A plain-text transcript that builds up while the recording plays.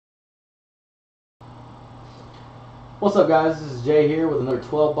What's up, guys? This is Jay here with another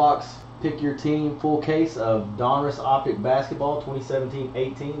 12-box Pick Your Team full case of Donruss Optic Basketball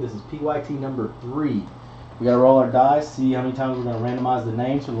 2017-18. This is PYT number 3. We got to roll our dice, see how many times we're going to randomize the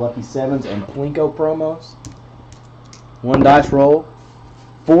names for the Lucky Sevens and Plinko promos. One dice roll.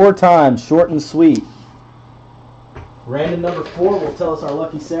 4 times, short and sweet. Random number 4 will tell us our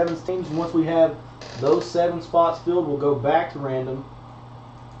Lucky Sevens teams. Once we have those 7 spots filled, we'll go back to random.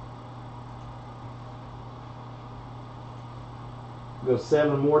 Go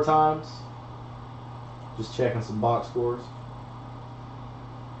 7 more times. Just checking some box scores.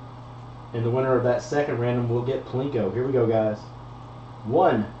 And the winner of that second random will get Plinko. Here we go, guys.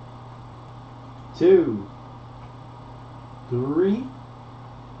 1, 2, 3,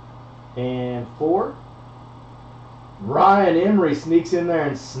 and 4. Ryan Emery sneaks in there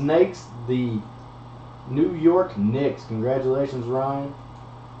and snakes the New York Knicks. Congratulations, Ryan.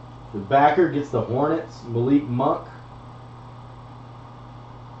 The backer gets the Hornets, Malik Monk.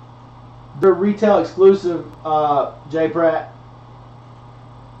 The retail exclusive, Jay Pratt.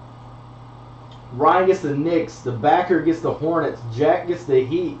 Ryan gets the Knicks. The backer gets the Hornets. Jack gets the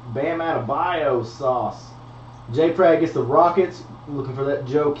Heat. Bam Adebayo sauce. Jay Pratt gets the Rockets. Looking for that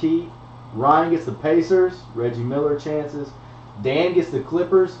Joe Key. Ryan gets the Pacers. Reggie Miller chances. Dan gets the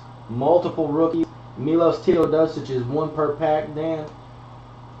Clippers. Multiple rookies. Milos Teodosic is 1 per pack, Dan.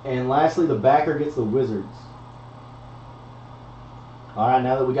 And lastly, the backer gets the Wizards. Alright,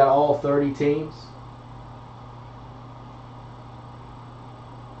 now that we got all 30 teams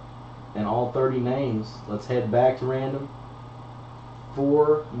and all 30 names, let's head back to random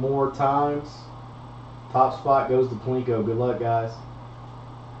 4 more times. Top spot goes to Plinko. Good luck, guys.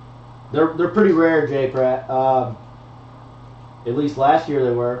 They're pretty rare, Jay Pratt. At least last year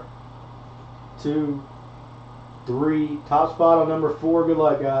they were. 2, 3. Top spot on number 4. Good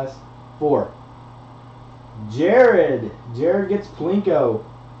luck, guys. 4. Jared gets Plinko.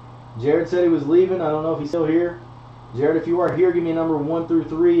 Jared said he was leaving. I don't know if he's still here. Jared, if you are here, give me a number 1 through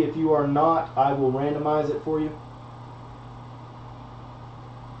 3. If you are not, I will randomize it for you.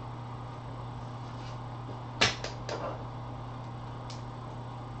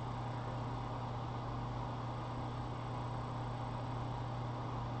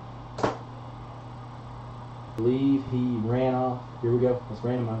 I believe he ran off. Here we go. Let's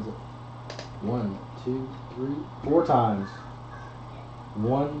randomize it. 1, 2, 3, 4 times.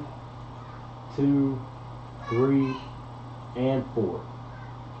 1, 2, 3, and 4.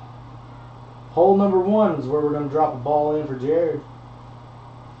 Hole number 1 is where we're going to drop a ball in for Jared.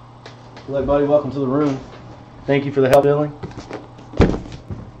 Good luck, buddy. Welcome to the room. Thank you for the help, Billy.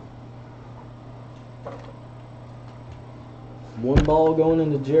 One ball going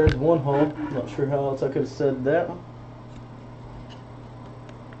into Jared's 1 hole. Not sure how else I could have said that one.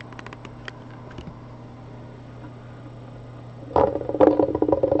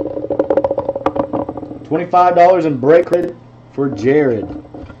 $25 in break credit for Jared.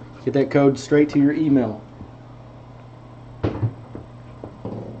 Get that code straight to your email.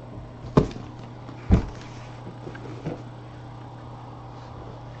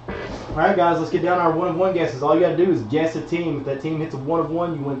 Alright, guys, let's get down our 1 of 1 guesses. All you got to do is guess a team. If that team hits a 1 of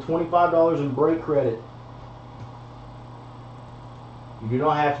 1, you win $25 in break credit. You do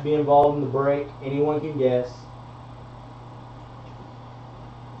not have to be involved in the break. Anyone can guess.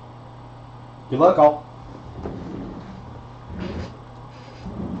 Good luck, all.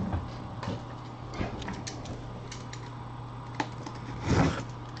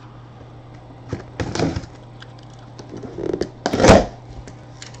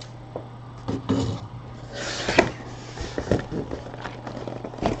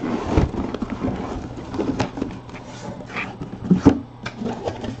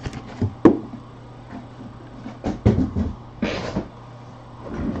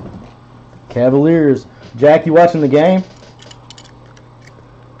 Cavaliers. Jack, you watching the game?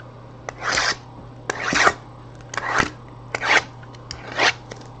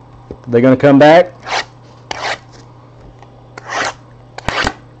 They gonna come back?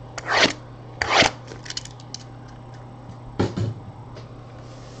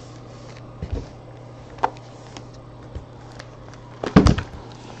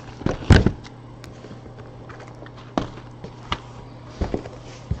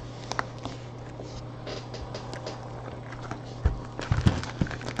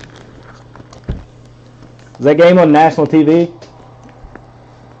 Is that game on national TV?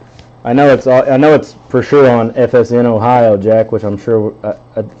 I know it's for sure on FSN Ohio, Jack, which I'm sure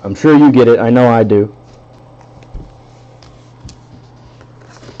you get it. I know I do.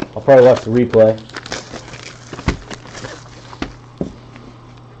 I'll probably watch the replay.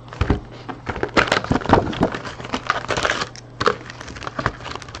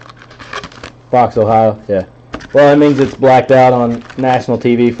 Fox, Ohio. Yeah. Well, that means it's blacked out on national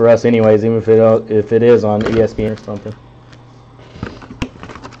TV for us, anyways, even if it is on ESPN or something.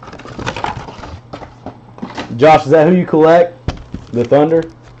 Josh, is that who you collect? The Thunder?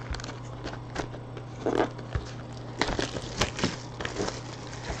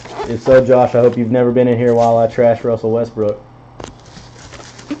 If so, Josh, I hope you've never been in here while I trash Russell Westbrook.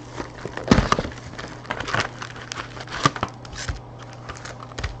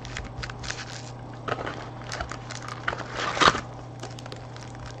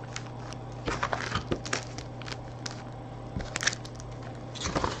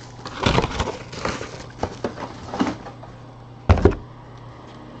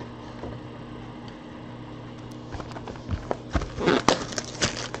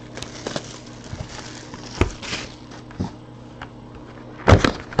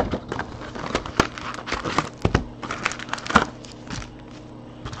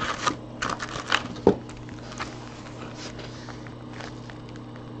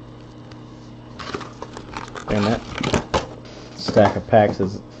 And that stack of packs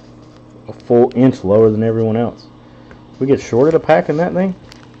is a full inch lower than everyone else. We get shorted a pack in that thing?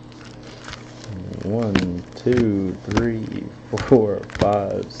 1, 2, 3, 4,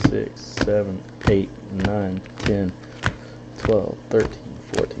 5, 6, 7, 8, 9, 10, 12, 13,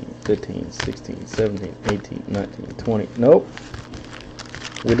 14, 15, 16, 17, 18, 19, 20. Nope.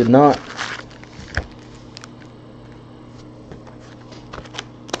 We did not.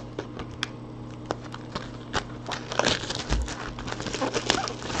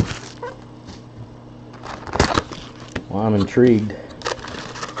 Well, I'm intrigued.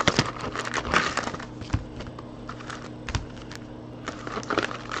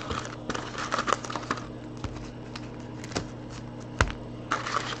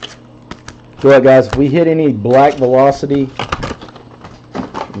 Go ahead, guys. If we hit any black velocity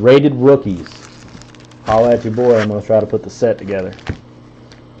rated rookies, holla at your boy. I'm going to try to put the set together.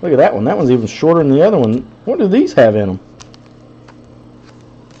 Look at that one. That one's even shorter than the other one. What do these have in them?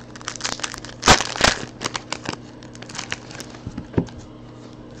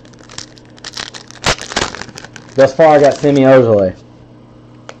 Thus far, I got Semi Ojeleye.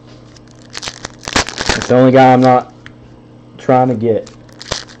 It's the only guy I'm not trying to get.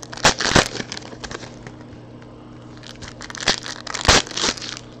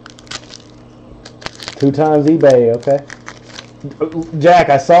 Two times eBay, okay. Jack,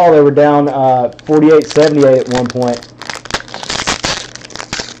 I saw they were down 48-78 at one point.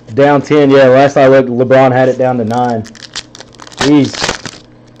 Down 10, yeah. Last I looked, LeBron had it down to 9. He's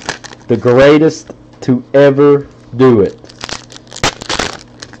the greatest to ever do it.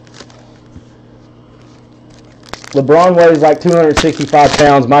 LeBron weighs like 265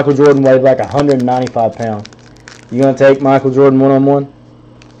 pounds. Michael Jordan weighed like 195 pounds. You gonna take Michael Jordan one-on-one?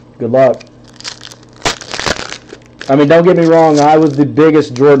 Good luck. I mean, don't get me wrong. I was the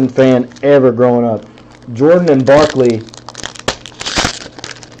biggest Jordan fan ever growing up. Jordan and Barkley.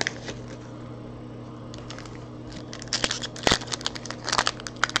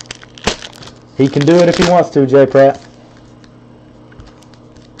 He can do it if he wants to, Jay Pratt.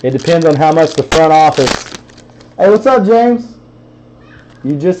 It depends on how much the front office... Hey, what's up, James?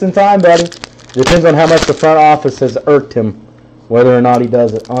 You just in time, buddy. It depends on how much the front office has irked him, whether or not he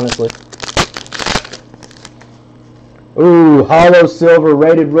does it, honestly. Ooh, hollow silver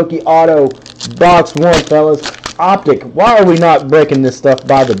rated rookie auto. Box 1, fellas. Optic. Why are we not breaking this stuff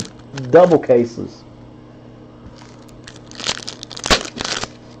by the double cases?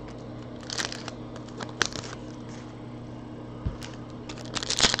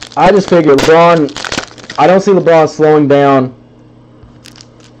 I just figure LeBron, I don't see LeBron slowing down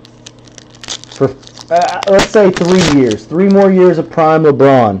for, let's say 3 years. 3 more years of prime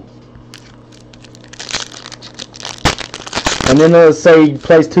LeBron. And then let's say he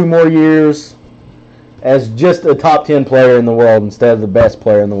plays 2 more years as just a top 10 player in the world instead of the best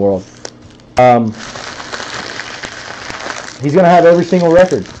player in the world. He's going to have every single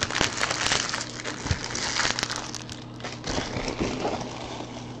record.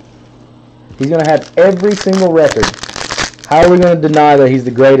 He's going to have every single record. How are we going to deny that he's the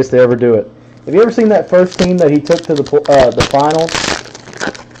greatest to ever do it? Have you ever seen that first team that he took to the finals?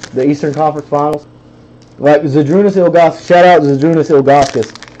 The Eastern Conference Finals? Like Zydrunas Ilgauskas. Shout out Zydrunas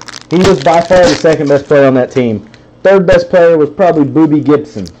Ilgauskas. He was by far the second best player on that team. Third best player was probably Boobie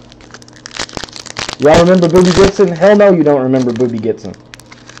Gibson. Y'all remember Boobie Gibson? Hell no, you don't remember Boobie Gibson.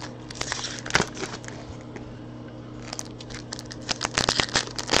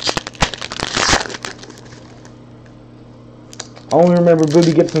 I only remember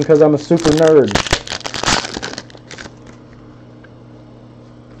Boobie Gibson because I'm a super nerd.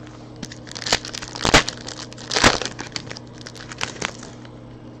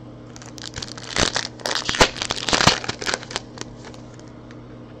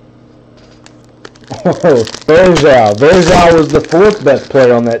 Bergeau. Bergeau was the 4th best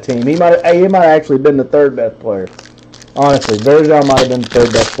player on that team. He might have actually been the 3rd best player. Honestly, Bergeau might have been the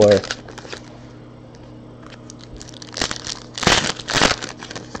 3rd best player.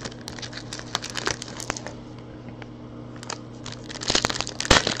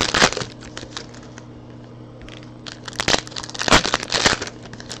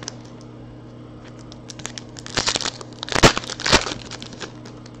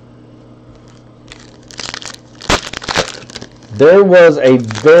 There was a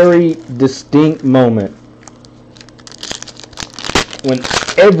very distinct moment when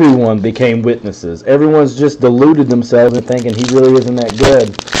everyone became witnesses. Everyone's just deluded themselves and thinking he really isn't that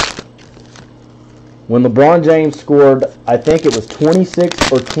good. When LeBron James scored, I think it was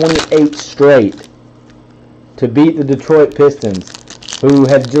 26 or 28 straight to beat the Detroit Pistons, who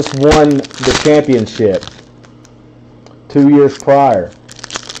had just won the championship 2 years prior.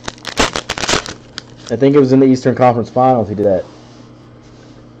 I think it was in the Eastern Conference Finals he did that.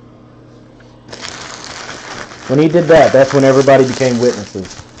 When he did that, that's when everybody became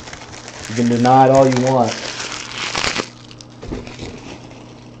witnesses. You can deny it all you want.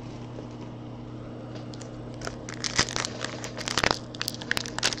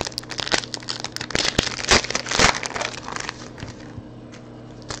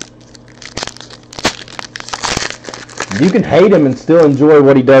 You can hate him and still enjoy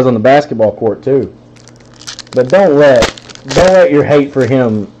what he does on the basketball court too. But don't let your hate for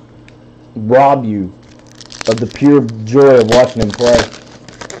him rob you of the pure joy of watching him play.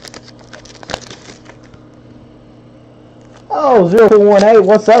 Oh, 0418,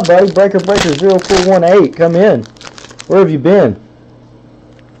 what's up, buddy? Breaker 0418, come in. Where have you been?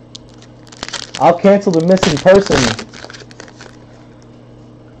 I'll cancel the missing person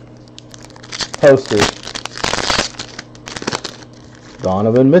poster.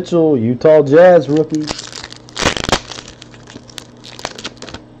 Donovan Mitchell, Utah Jazz rookie.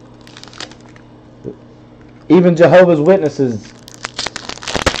 Even Jehovah's Witnesses,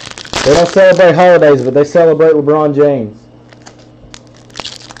 they don't celebrate holidays, but they celebrate LeBron James.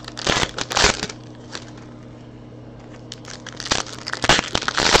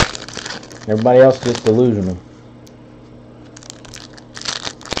 Everybody else just delusional.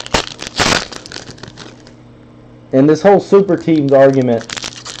 And this whole super teams argument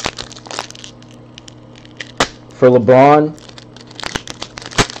for LeBron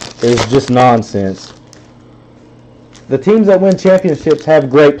is just nonsense. The teams that win championships have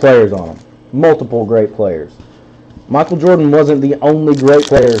great players on them. Multiple great players. Michael Jordan wasn't the only great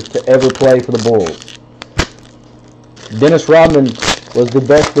player to ever play for the Bulls. Dennis Rodman was the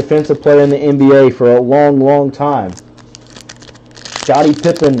best defensive player in the NBA for a long, long time. Scottie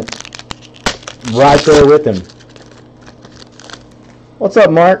Pippen right there with him. What's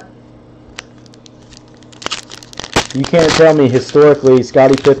up, Mark? You can't tell me historically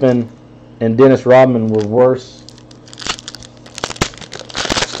Scottie Pippen and Dennis Rodman were worse.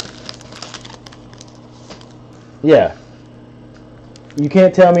 Yeah. You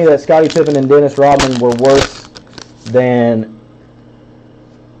can't tell me that Scottie Pippen and Dennis Rodman were worse than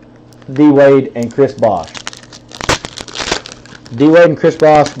D-Wade and Chris Bosh. D-Wade and Chris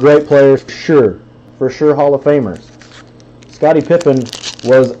Bosh, great players, for sure Hall of Famers. Scottie Pippen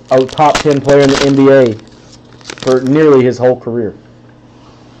was a top 10 player in the NBA for nearly his whole career.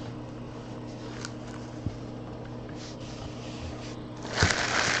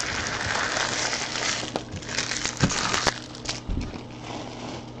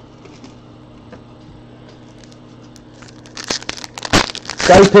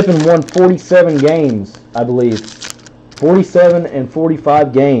 Scottie Pippen won 47 games, I believe. 47 and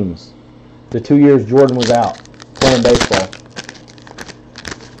 45 games the 2 years Jordan was out playing baseball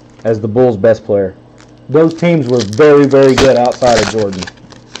as the Bulls' best player. Those teams were very, very good outside of Jordan.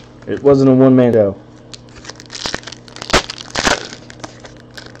 It wasn't a one-man show.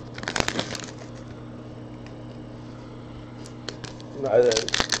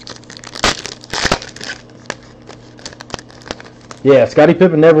 Yeah, Scottie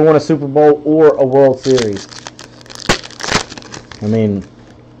Pippen never won a Super Bowl or a World Series. I mean,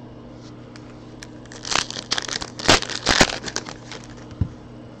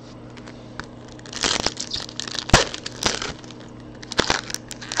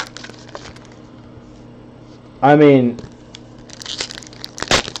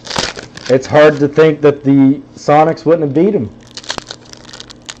 it's hard to think that the Sonics wouldn't have beat him.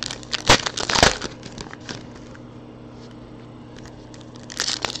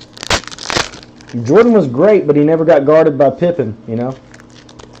 Jordan was great, but he never got guarded by Pippen, you know.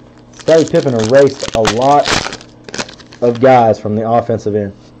 Scottie Pippen erased a lot of guys from the offensive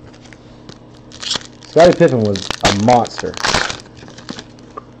end. Scottie Pippen was a monster.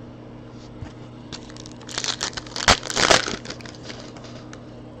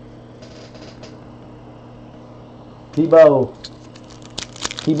 Tebow.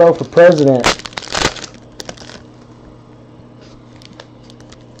 Tebow for president.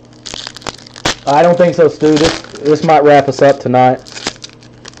 I don't think so, Stu. This might wrap us up tonight.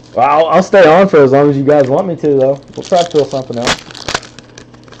 I'll stay on for as long as you guys want me to, though. We'll try to fill something else.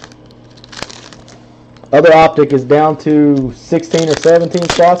 Other Optic is down to 16 or 17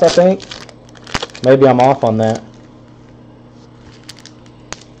 spots, I think. Maybe I'm off on that.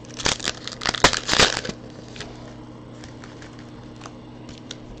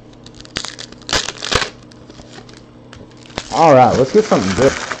 All right, let's get something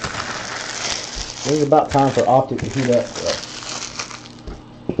good. It's about time for Optic to heat up.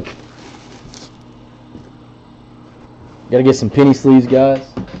 Gotta get some penny sleeves, guys.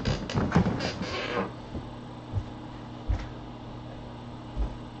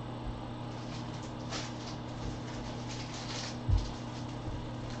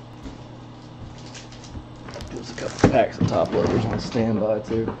 There's a couple packs of top loaders on standby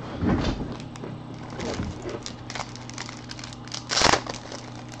too.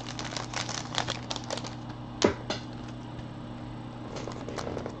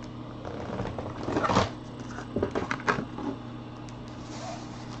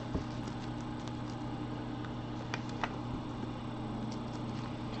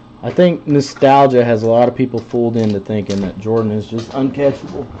 I think nostalgia has a lot of people fooled into thinking that Jordan is just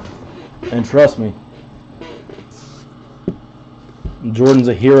uncatchable. And trust me, Jordan's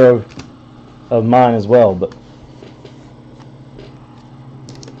a hero of mine as well, but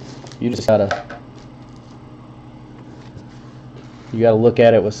you gotta look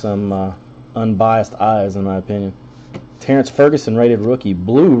at it with some unbiased eyes, in my opinion. Terrence Ferguson, rated rookie,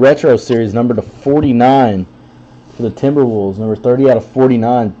 blue retro series, number to 49 for the Timberwolves, number 30 out of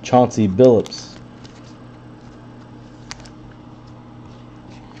 49, Chauncey Billups.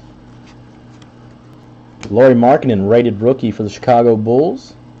 Lauri Markkanen, rated rookie for the Chicago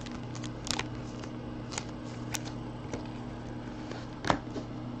Bulls.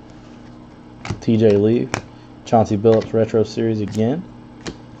 TJ Leaf, Chauncey Billups retro series again.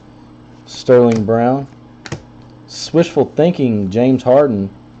 Sterling Brown. Swishful thinking, James Harden,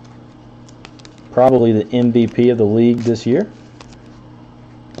 probably the MVP of the league this year.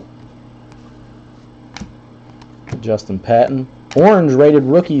 Justin Patton. Orange rated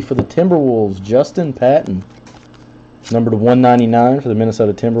rookie for the Timberwolves, Justin Patton. Number to 199 for the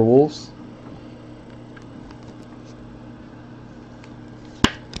Minnesota Timberwolves.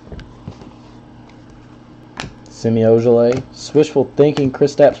 Semi Ojeleye. Swishful thinking,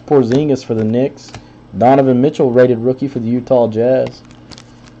 Kristaps Porzingis for the Knicks. Donovan Mitchell, rated rookie for the Utah Jazz.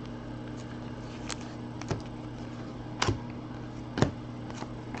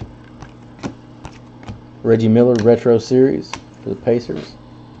 Reggie Miller, retro series for the Pacers.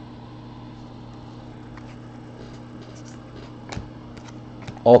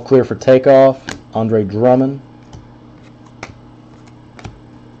 All clear for takeoff, Andre Drummond.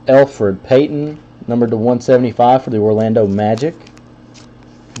 Elfrid Payton, numbered to 175 for the Orlando Magic.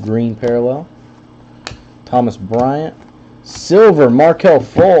 Green parallel. Thomas Bryant. Silver, Markelle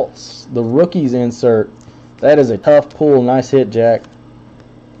Fultz, the rookies insert. That is a tough pull. Nice hit, Jack.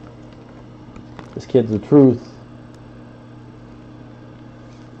 This kid's the truth.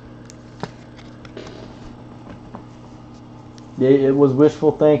 It was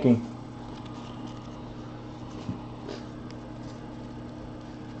wishful thinking.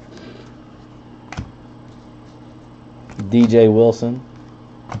 DJ Wilson.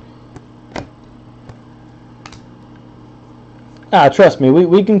 Trust me,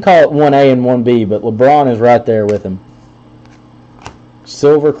 we can call it 1A and 1B, but LeBron is right there with him.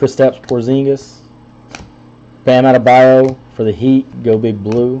 Silver, Kristaps Porzingis. Bam Adebayo for the Heat, go Big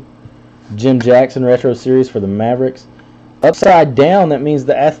Blue. Jim Jackson, retro series for the Mavericks. Upside down, that means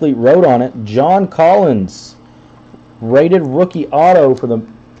the athlete wrote on it. John Collins, rated rookie auto for the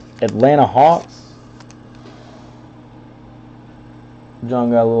Atlanta Hawks. John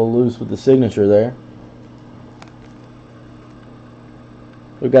got a little loose with the signature there.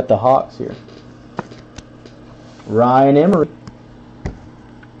 We've got the Hawks here. Ryan Emery.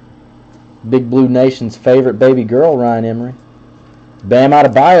 Big Blue Nation's favorite baby girl, Ryan Emery. Bam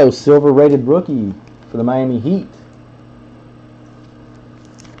Adebayo, silver rated rookie for the Miami Heat.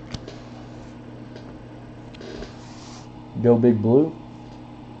 Go Big Blue.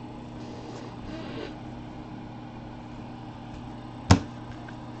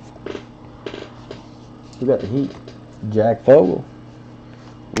 We got the Heat. Jack Fogle.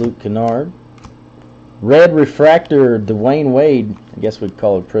 Luke Kennard. Red refractor, Dwayne Wade. I guess we'd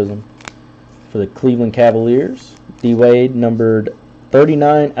call it prism. For the Cleveland Cavaliers. D. Wade, numbered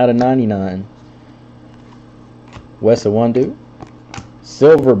 39 out of 99. Wes Iwundu.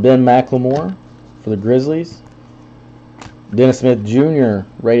 Silver, Ben McLemore for the Grizzlies. Dennis Smith Jr.,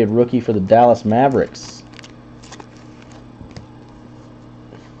 rated rookie for the Dallas Mavericks.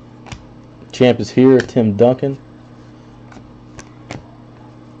 Champ is here, Tim Duncan.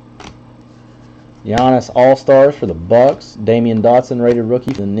 Giannis All-Stars for the Bucks. Damian Dotson, rated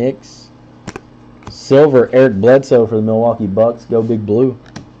rookie for the Knicks. Silver, Eric Bledsoe for the Milwaukee Bucks. Go Big Blue.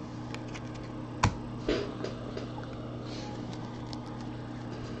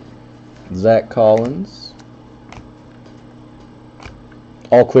 Zach Collins.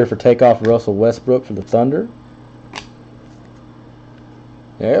 All clear for takeoff, Russell Westbrook for the Thunder.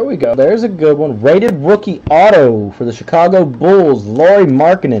 There we go. There's a good one. Rated rookie auto for the Chicago Bulls, Lauri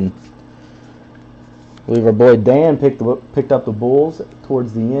Markkanen. I believe our boy Dan picked up the Bulls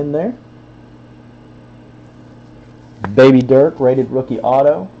towards the end there. Baby Dirk, rated rookie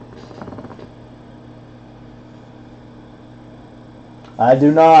auto. I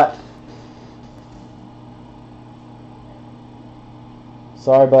do not.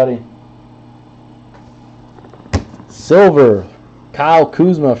 Sorry, buddy. Silver, Kyle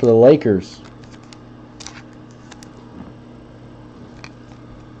Kuzma for the Lakers.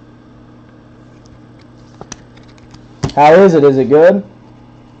 How is it? Is it good?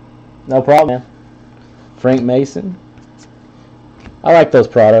 No problem, man. Frank Mason. I like those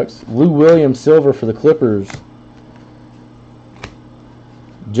products. Lou Williams Silver for the Clippers.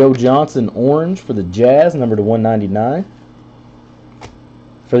 Joe Johnson Orange for the Jazz, number to 199.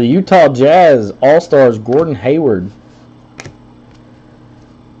 For the Utah Jazz, All-Stars Gordon Hayward.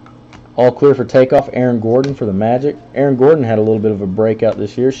 All clear for takeoff, Aaron Gordon for the Magic. Aaron Gordon had a little bit of a breakout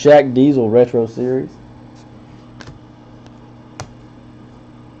this year. Shaq Diesel Retro Series.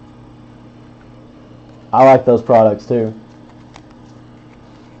 I like those products too.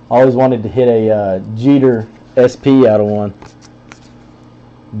 Always wanted to hit a Jeter SP out of one.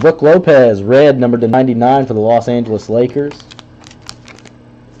 Brook Lopez, red, numbered to 99 for the Los Angeles Lakers.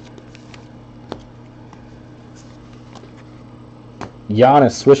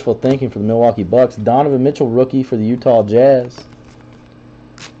 Giannis, wishful thinking for the Milwaukee Bucks. Donovan Mitchell, rookie for the Utah Jazz.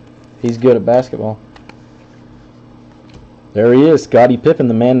 He's good at basketball. There he is, Scottie Pippen,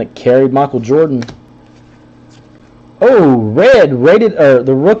 the man that carried Michael Jordan. Oh, red, rated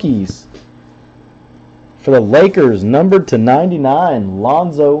the rookies for the Lakers, numbered to 99,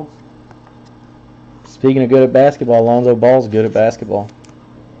 Lonzo. Speaking of good at basketball, Lonzo Ball's good at basketball.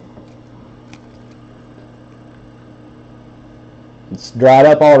 It's dried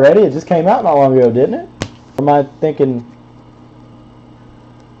up already. It just came out not long ago, didn't it? Or am I thinking?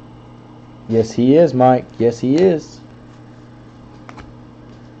 Yes, he is, Mike. Yes, he is.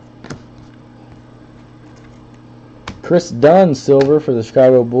 Chris Dunn, silver for the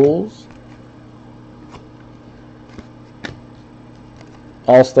Chicago Bulls.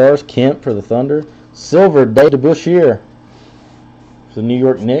 All-Stars, Kemp for the Thunder. Silver, Dave DeBusschere for the New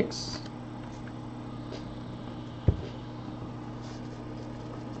York Knicks.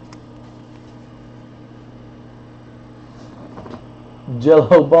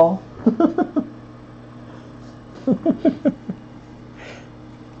 Jello ball.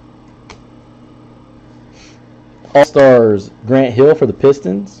 All-Stars, Grant Hill for the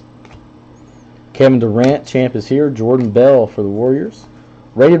Pistons. Kevin Durant, champ is here. Jordan Bell for the Warriors.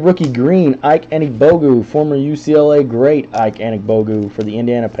 Rated rookie green, Ike Anigbogu, former UCLA great Ike Anigbogu for the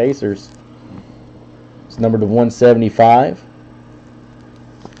Indiana Pacers. It's numbered to 175.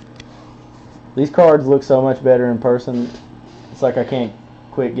 These cards look so much better in person. It's like I can't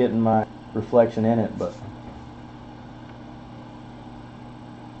quit getting my reflection in it, but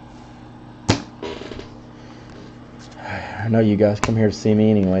I know you guys come here to see me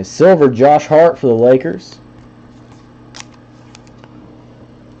anyway. Silver, Josh Hart for the Lakers.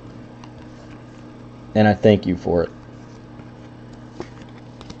 And I thank you for it.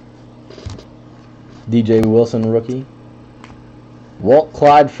 DJ Wilson, rookie. Walt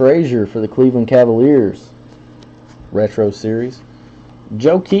Clyde Frazier for the Cleveland Cavaliers. Retro Series.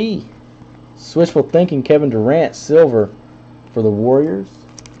 Joe Key. Switchful Thinking, Kevin Durant, silver for the Warriors.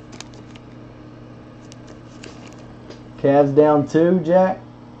 Cavs down 2, Jack.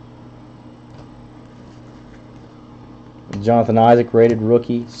 Jonathan Isaac, rated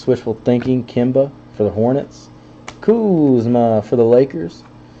rookie. Switchful Thinking, Kimba for the Hornets. Kuzma for the Lakers.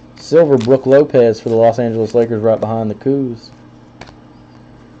 Silver, Brook Lopez for the Los Angeles Lakers, right behind the Kuz.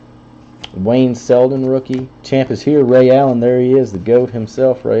 Wayne Selden, rookie. Champ is here. Ray Allen, there he is, the GOAT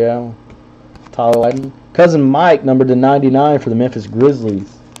himself, Ray Allen. Tyler Lydon. Cousin Mike, number /99 for the Memphis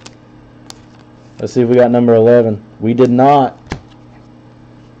Grizzlies. Let's see if we got number 11. We did not.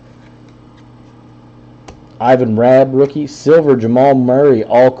 Ivan Rabb, rookie. Silver, Jamal Murray,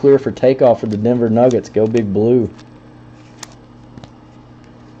 all clear for takeoff for the Denver Nuggets. Go Big Blue.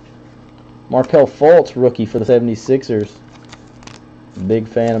 Markelle Fultz, rookie for the 76ers. Big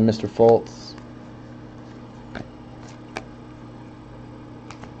fan of Mr. Fultz.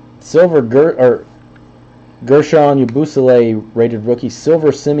 Silver, Gershon Yabusele, rated rookie.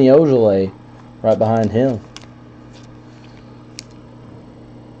 Silver, Semi Ojeleye, right behind him.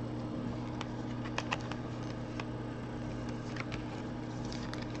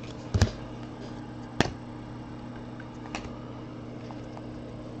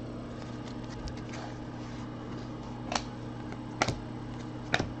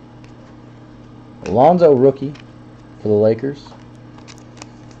 Lonzo, rookie for the Lakers.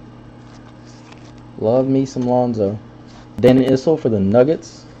 Love me some Lonzo. Dan Issel for the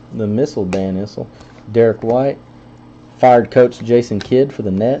Nuggets. The missile Dan Issel. Derek White. Fired coach Jason Kidd for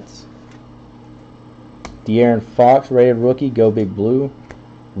the Nets. De'Aaron Fox, rated rookie. Go Big Blue.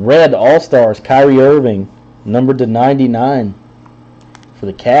 Red All-Stars. Kyrie Irving, numbered /99 for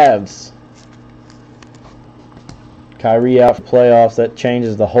the Cavs. Kyrie out for playoffs. That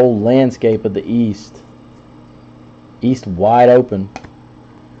changes the whole landscape of the East. East wide open.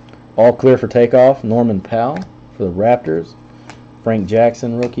 All clear for takeoff. Norman Powell for the Raptors. Frank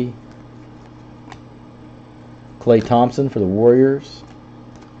Jackson, rookie. Klay Thompson for the Warriors.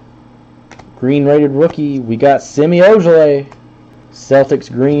 Green rated rookie. We got Semi Ojeleye.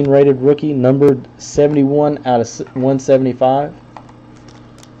 Celtics green rated rookie. Numbered 71 out of 175.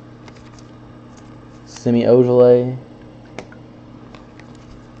 Semi Ojeleye.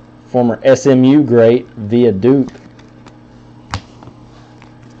 Former SMU great via Duke.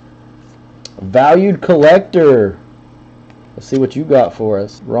 Valued collector. Let's see what you got for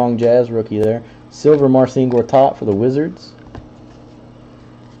us. Wrong Jazz rookie there. Silver Marcin Gortat for the Wizards.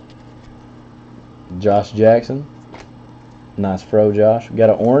 Josh Jackson. Nice fro, Josh. We got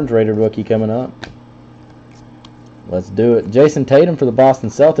an orange rated rookie coming up. Let's do it. Jason Tatum for the Boston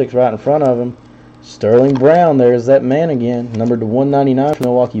Celtics right in front of him. Sterling Brown, there's that man again. Numbered /199 for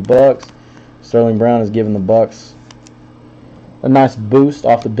Milwaukee Bucks. Sterling Brown has given the Bucks a nice boost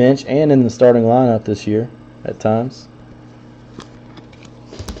off the bench and in the starting lineup this year at times.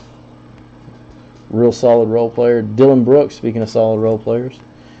 Real solid role player. Dylan Brooks, speaking of solid role players.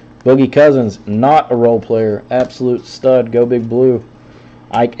 Boogie Cousins, not a role player. Absolute stud. Go Big Blue.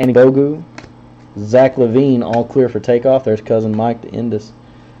 Ike Anigbogu. Zach LaVine, all clear for takeoff. There's Cousin Mike to end us.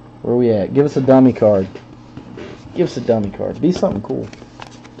 Where are we at? Give us a dummy card. Give us a dummy card. Be something cool.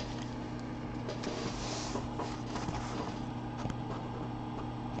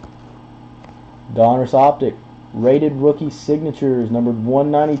 Donruss Optic. Rated rookie signatures. Numbered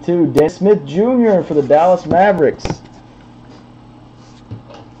 /192. Dennis Smith Jr. for the Dallas Mavericks.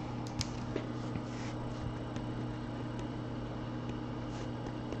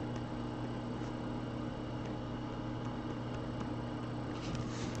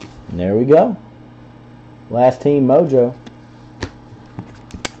 And there we go. Last team mojo.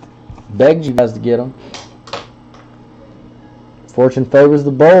 Begged you guys to get them. Fortune favors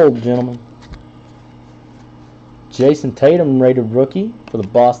the bold, gentlemen. Jason Tatum, rated rookie for the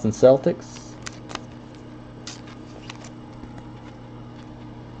Boston Celtics.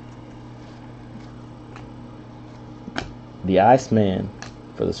 The Iceman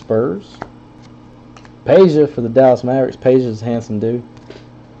for the Spurs. Peja for the Dallas Mavericks. Peja's a handsome dude.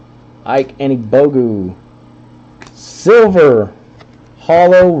 Ike Anigbogu. Silver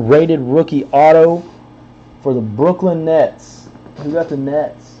hollow rated rookie auto for the Brooklyn Nets. Who got the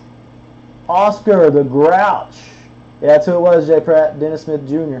Nets? Oscar the Grouch. Yeah, that's who it was, Jay Pratt. Dennis Smith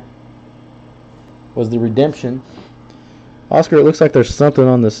Jr. was the redemption. Oscar, it looks like there's something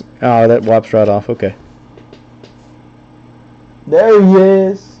on this. Oh, that wipes right off. Okay. There he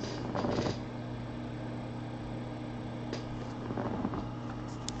is.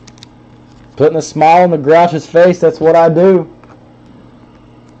 Putting a smile on the Grouch's face, that's what I do.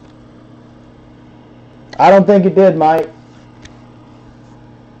 I don't think it did, Mike.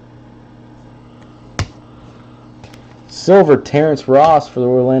 Silver Terrence Ross for the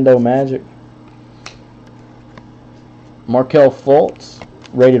Orlando Magic. Markelle Fultz,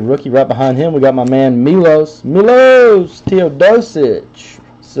 rated rookie. Right behind him, we got my man Milos Teodosic.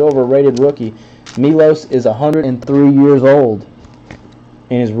 Silver rated rookie. Milos is 103 years old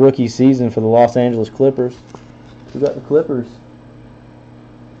in his rookie season for the Los Angeles Clippers. Who got the Clippers?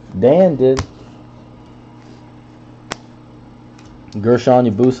 Dan did. Gershon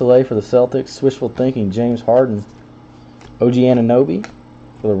Yabusele for the Celtics. Wishful thinking, James Harden. OG Anunoby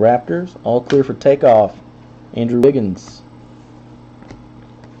for the Raptors. All clear for takeoff, Andrew Wiggins.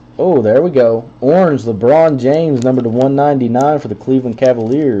 Oh, there we go. Orange, LeBron James, numbered to 199 for the Cleveland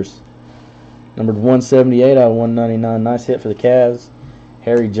Cavaliers. Numbered 178 out of 199. Nice hit for the Cavs.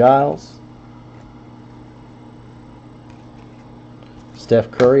 Harry Giles. Steph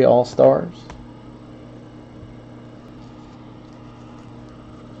Curry, All-Stars.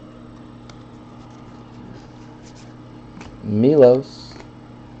 Milos.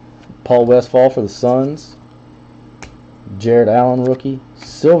 Paul Westphal for the Suns. Jared Allen, rookie.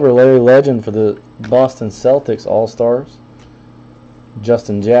 Silver Larry Legend for the Boston Celtics, All-Stars.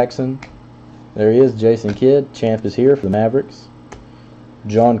 Justin Jackson. There he is, Jason Kidd. Champ is here for the Mavericks.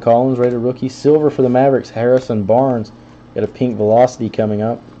 John Collins, rated rookie. Silver for the Mavericks, Harrison Barnes. Got a pink Velocity coming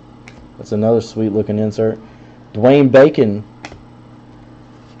up. That's another sweet-looking insert. Dwayne Bacon.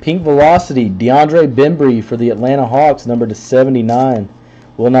 Pink Velocity, DeAndre Bembry for the Atlanta Hawks, numbered to 79.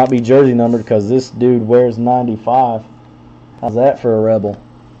 Will not be jersey numbered because this dude wears 95. How's that for a Rebel?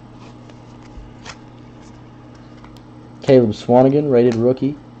 Caleb Swanigan, rated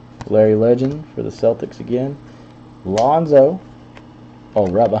rookie. Larry Legend for the Celtics again. Lonzo. Oh,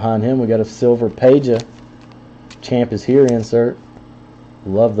 right behind him we got a silver Peja. Champ is here insert.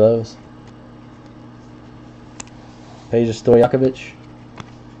 Love those. Peja Stojakovic.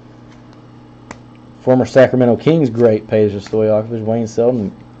 Former Sacramento Kings great Peja Stojakovic. Wayne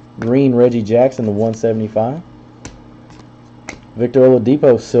Selden. Green Reggie Jackson to 175. Victor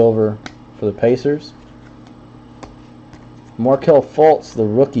Oladipo silver for the Pacers. Markelle Fultz, the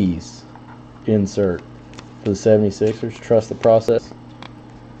rookies insert for the 76ers. Trust the process.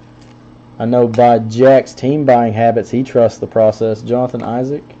 I know by Jack's team buying habits, he trusts the process. Jonathan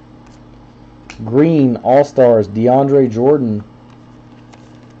Isaac. Green All-Stars, DeAndre Jordan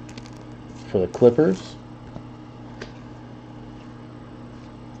for the Clippers.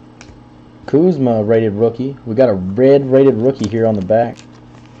 Kuzma, rated rookie. We got a red rated rookie here on the back.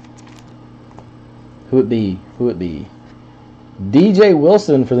 Who it be? Who it be? DJ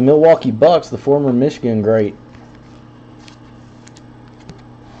Wilson for the Milwaukee Bucks, the former Michigan great.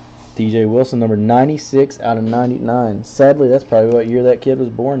 DJ Wilson, number 96 out of 99. Sadly, that's probably what year that kid was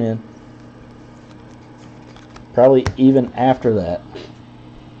born in. Probably even after that.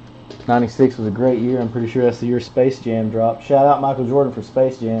 96 was a great year. I'm pretty sure that's the year Space Jam dropped. Shout out Michael Jordan for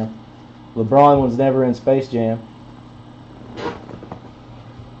Space Jam. LeBron was never in Space Jam.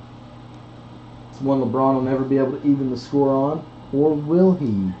 It's one LeBron will never be able to even the score on. Or will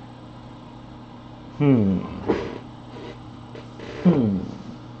he?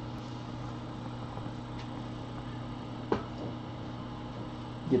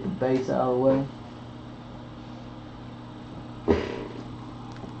 Get the base out of the way.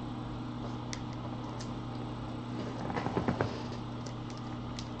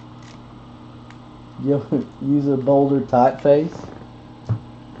 You'll use a bolder typeface.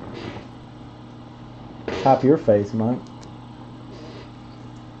 Top your face, Mike.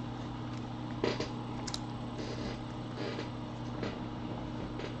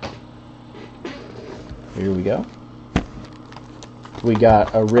 Here we go. We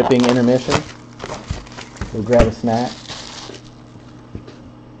got a ripping intermission. We'll grab a snack.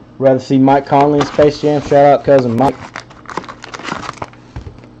 Rather see Mike Conley in Space Jam. Shout out cousin Mike.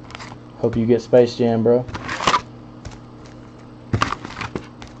 Hope you get Space Jam, bro.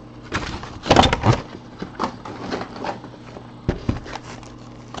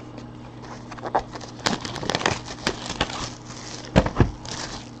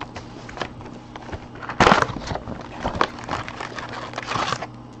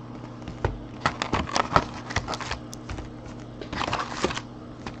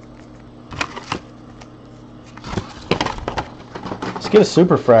 Get a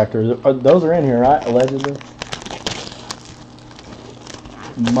superfractor. Those are in here, right? Allegedly.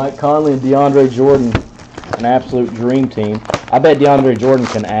 Mike Conley and DeAndre Jordan, an absolute dream team. I bet DeAndre Jordan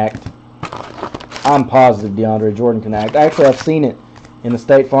can act. I'm positive DeAndre Jordan can act. Actually, I've seen it in the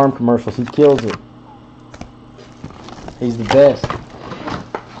State Farm commercials. He kills it. He's the best.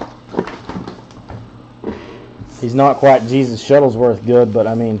 He's not quite Jesus Shuttlesworth good, but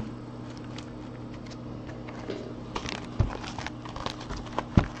I mean,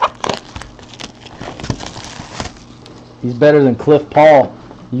 he's better than Cliff Paul.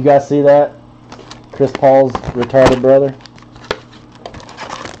 You guys see that? Chris Paul's retarded brother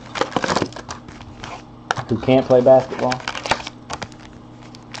who can't play basketball.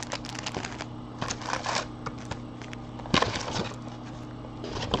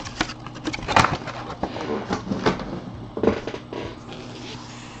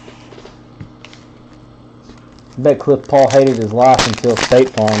 I bet Cliff Paul hated his life until State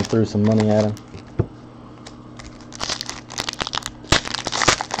Farm threw some money at him.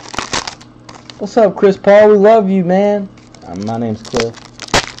 What's up, Chris Paul? We love you, man. My name's Cliff.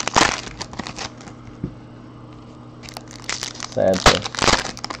 Sad stuff.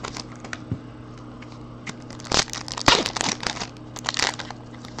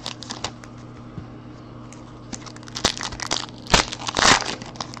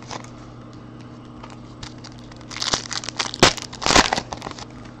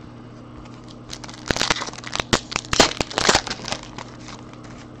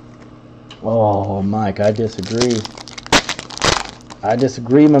 Oh, Mike, I disagree. I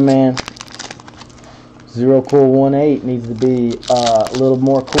disagree, my man. 0 cool 1-8 needs to be a little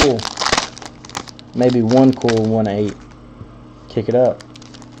more cool. Maybe 1 cool 1-8. Kick it up.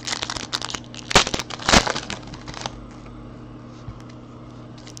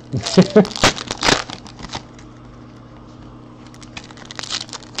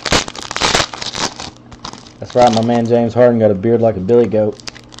 That's right, my man James Harden got a beard like a billy goat.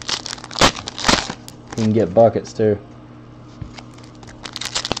 You can get buckets too.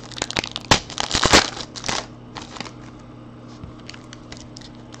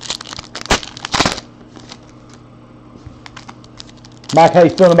 Mike, how you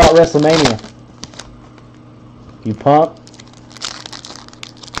feeling about WrestleMania? You pumped?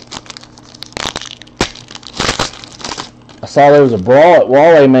 I saw there was a brawl at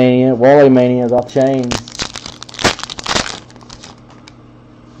Wale Mania. Wale Mania's off chain.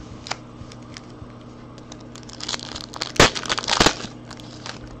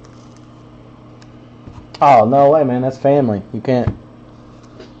 Oh, no way, man. That's family. You can't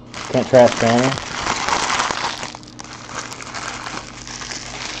trash family.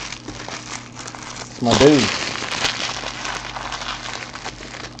 It's my dude.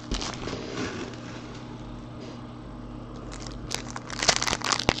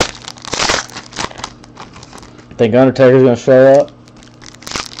 Think Undertaker's gonna show up?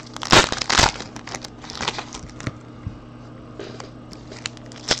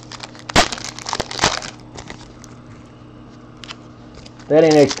 That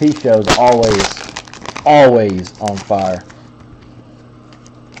NXT show is always on fire.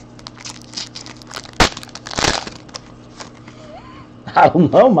 I don't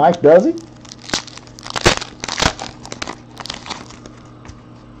know, Mike, does he?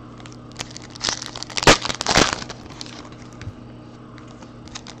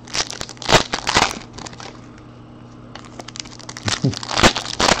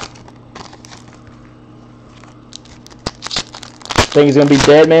 Think he's going to be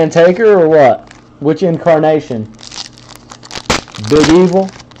Dead Man Taker or what? Which incarnation? Big Evil?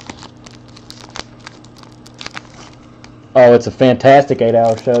 Oh, it's a fantastic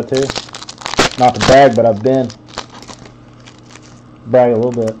 8-hour show too. Not to brag, but I've been. Brag a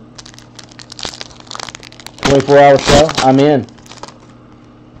little bit. 24-hour show? I'm in.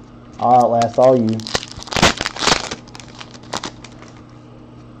 I'll outlast all you.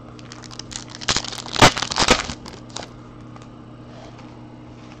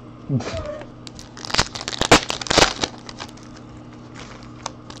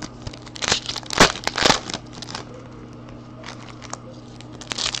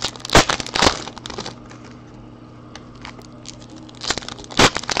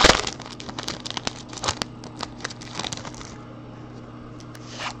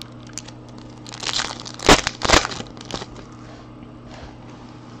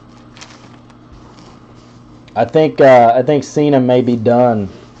 I think Cena may be done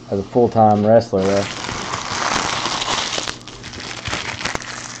as a full-time wrestler though.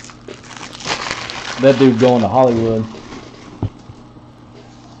 That dude going to Hollywood.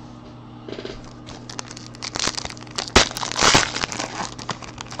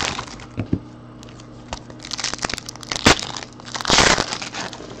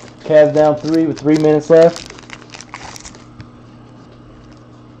 Cavs down 3 with 3 minutes left.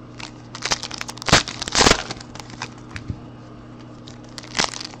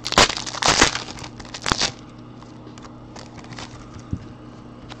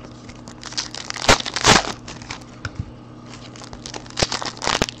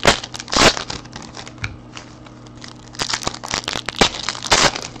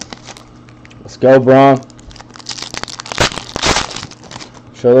 Let's go, Braun.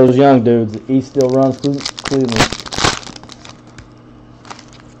 Show those young dudes the East still runs Cleveland.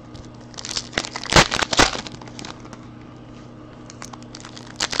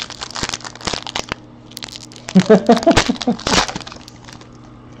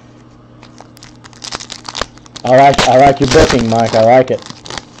 I like your booking, Mike. I like it.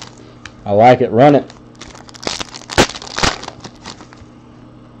 I like it. Run it.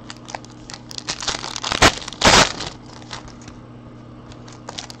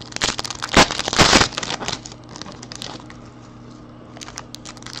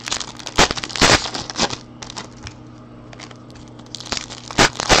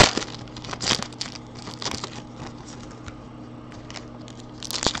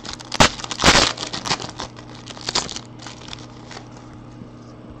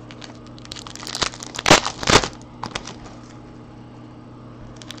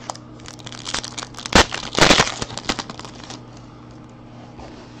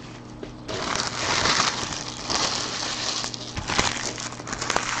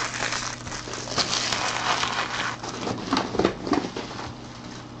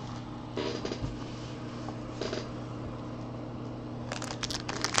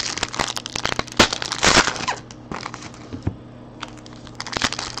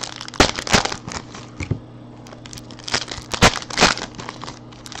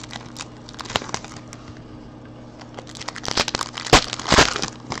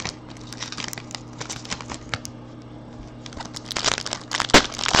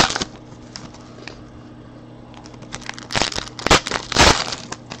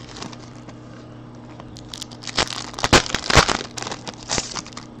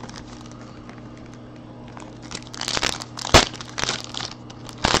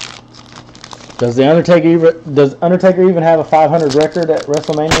 Does Undertaker even have a 500 record at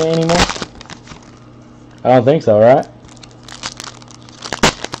WrestleMania anymore? I don't think so, right?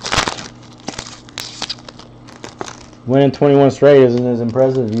 Winning 21 straight isn't as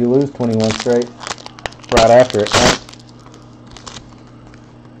impressive if you lose 21 straight right after it, right?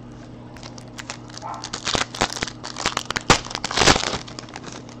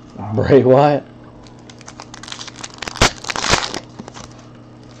 Bray Wyatt.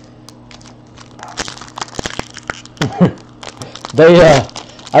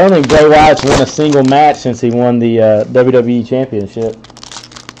 I don't think Bray Wyatt's won a single match since he won the WWE Championship.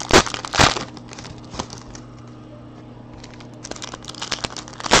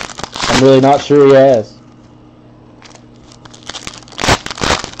 I'm really not sure he has.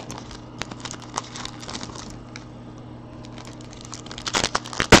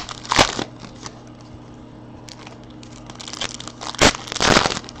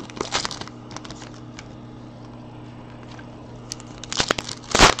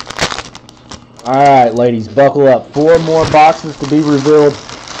 Alright, ladies, buckle up. 4 more boxes to be revealed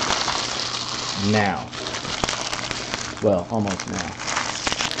now. Well, almost now.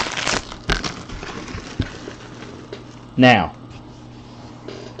 Now,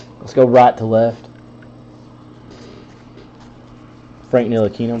 let's go right to left. Frank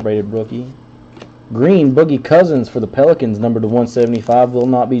Ntilikina, rated rookie. Green, Boogie Cousins for the Pelicans, numbered to 175. Will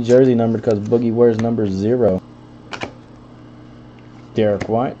not be jersey numbered because Boogie wears number 0. Derek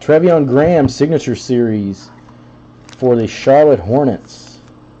White. Trevion Graham, signature series for the Charlotte Hornets.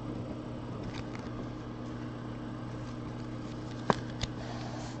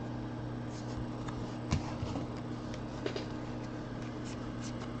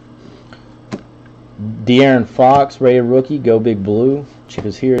 De'Aaron Fox, rated rookie, go Big Blue. Chip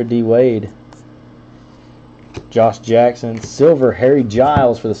is here, D. Wade. Josh Jackson. Silver, Harry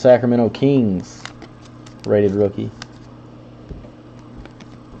Giles for the Sacramento Kings, rated rookie.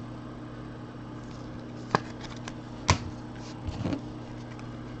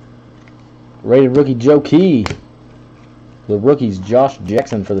 Rated rookie, Joe Key. The rookies, Josh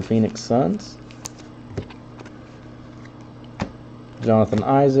Jackson for the Phoenix Suns. Jonathan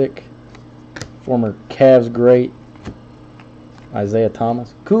Isaac. Former Cavs great, Isaiah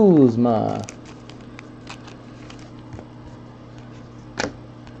Thomas. Kuzma.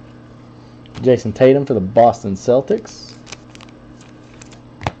 Jason Tatum for the Boston Celtics.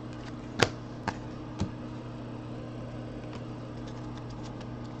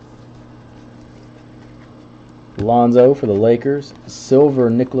 Lonzo for the Lakers.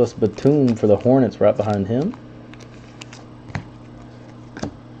 Silver, Nicholas Batum for the Hornets right behind him.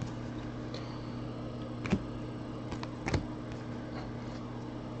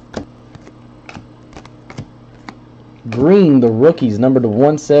 Green, the rookies, numbered to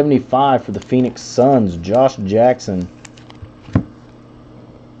 175 for the Phoenix Suns, Josh Jackson.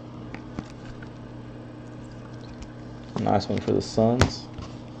 Nice one for the Suns.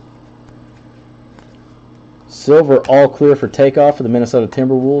 Silver, all clear for takeoff for the Minnesota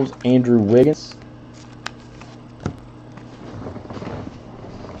Timberwolves, Andrew Wiggins.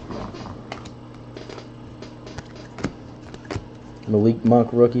 Malik Monk,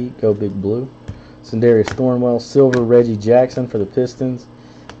 rookie, go Big Blue. Sindarius Thornwell, silver, Reggie Jackson for the Pistons.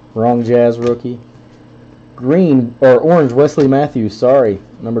 Wrong Jazz rookie. Green, or orange, Wesley Matthews, sorry,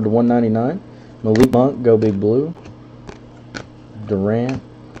 numbered to 199. Malik Monk, go Big Blue. Durant.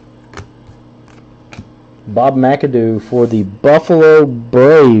 Bob McAdoo for the Buffalo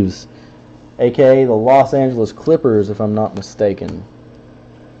Braves, aka the Los Angeles Clippers, if I'm not mistaken.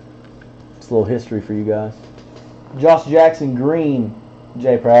 It's a little history for you guys. Josh Jackson, green,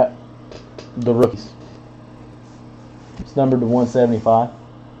 J. Pratt, the rookies. It's numbered to 175.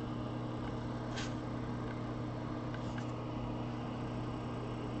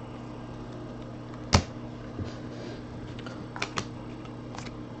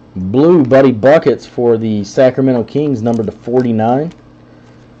 Blue, Buddy Buckets for the Sacramento Kings, numbered to 49.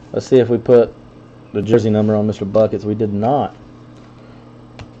 Let's see if we put the jersey number on Mr. Buckets. We did not.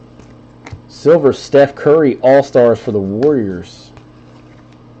 Silver, Steph Curry, All-Stars for the Warriors.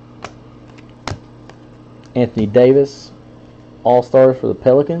 Anthony Davis, All-Stars for the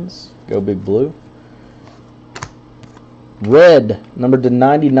Pelicans. Go Big Blue. Red, numbered to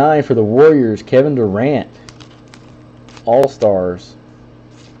 99 for the Warriors, Kevin Durant. All-Stars.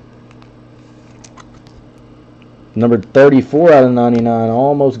 Numbered 34 out of 99.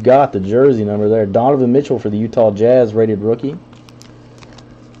 Almost got the jersey number there. Donovan Mitchell for the Utah Jazz, rated rookie.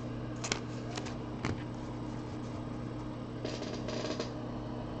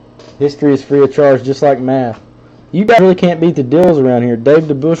 History is free of charge, just like math. You guys really can't beat the deals around here. Dave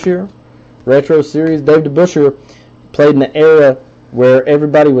DeBusschere Retro Series, Dave DeBusschere played in the era where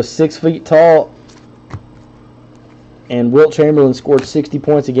everybody was 6 feet tall and Wilt Chamberlain scored 60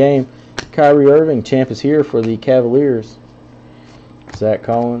 points a game. Kyrie Irving, champ is here for the Cavaliers. Zach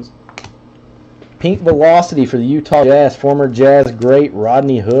Collins. Pink Velocity for the Utah Jazz, former Jazz great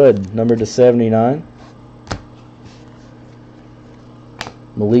Rodney Hood, numbered to 79.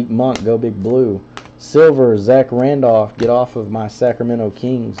 Malik Monk, go Big Blue. Silver, Zach Randolph, get off of my Sacramento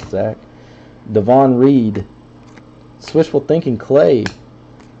Kings, Zach. Devon Reed. Switchful Thinking Clay.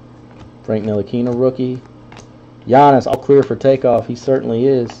 Frank Ntilikina, rookie. Giannis, all clear for takeoff. He certainly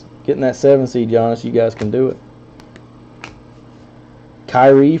is. Getting that 7 seed, Giannis. You guys can do it.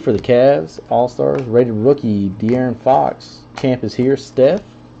 Kyrie for the Cavs, All-Stars. Rated rookie, De'Aaron Fox. Champ is here, Steph.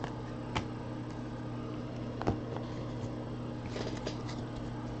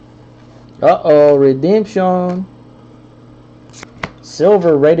 Uh-oh, redemption.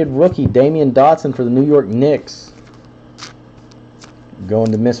 Silver rated rookie, Damian Dotson for the New York Knicks.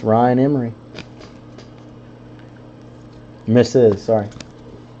 Going to Miss Ryan Emery. Mrs. Sorry.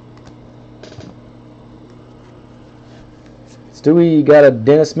 Stewie got a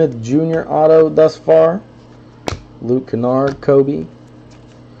Dennis Smith Jr. auto thus far. Luke Kennard, Kobe.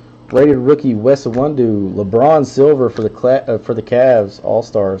 Rated rookie, Wes Iwundu. LeBron Silver for the Cavs,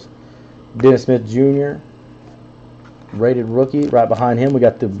 All-Stars. Dennis Smith Jr. Rated rookie. Right behind him, we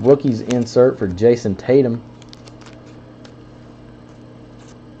got the rookies insert for Jason Tatum.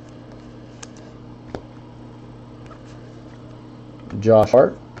 Josh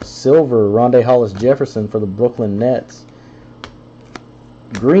Hart. Silver, Rondé Hollis Jefferson for the Brooklyn Nets.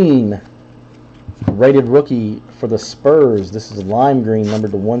 Green, rated rookie for the Spurs. This is lime green,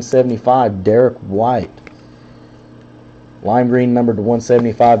 numbered to 175, Derek White. Lime green, numbered to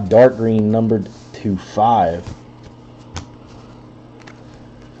 175, dark green, numbered to 5.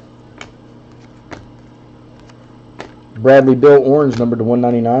 Bradley Bill orange, numbered to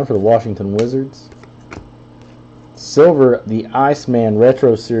 199 for the Washington Wizards. Silver, the Iceman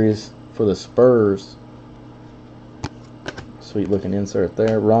Retro Series for the Spurs. Sweet looking insert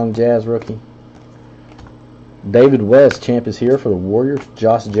there. Wrong Jazz rookie. David West, champ is here for the Warriors.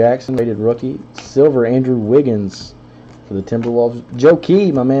 Josh Jackson, rated rookie. Silver, Andrew Wiggins for the Timberwolves. Joe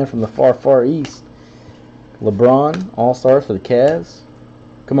Key, my man from the far, far east. LeBron, All-Stars for the Cavs.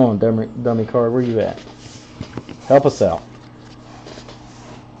 Come on, dummy card, where you at? Help us out.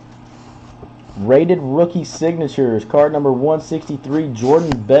 Rated rookie signatures. Card number 163,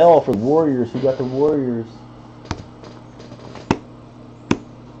 Jordan Bell for the Warriors. Who got the Warriors?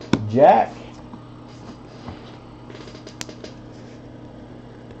 Jack.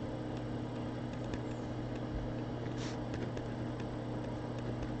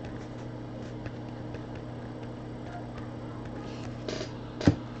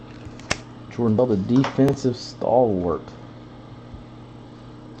 Jordan Bell, the defensive stalwart.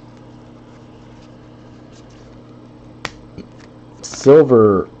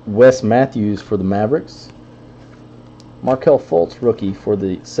 Silver, Wes Matthews for the Mavericks. Markelle Fultz, rookie for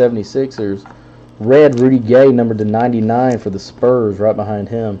the 76ers. Red, Rudy Gay, numbered to 99 for the Spurs, right behind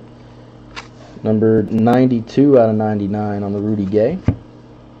him. Numbered 92 out of 99 on the Rudy Gay.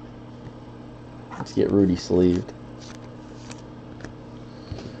 Let's get Rudy sleeved.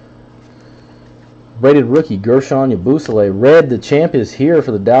 Rated rookie, Gershon Yabusele. Red, the champ is here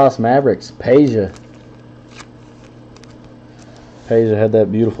for the Dallas Mavericks. Peja. Peja had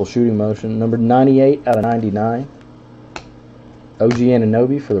that beautiful shooting motion. Numbered 98 out of 99. OG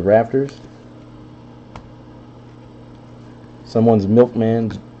Anunoby for the Raptors. Someone's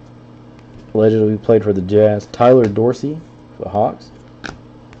milkman allegedly played for the Jazz. Tyler Dorsey for the Hawks.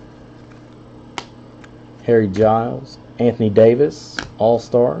 Harry Giles. Anthony Davis,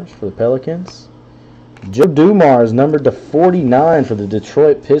 All-Stars for the Pelicans. Joe Dumars, numbered to 49 for the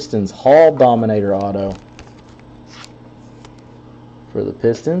Detroit Pistons. Hall Dominator auto for the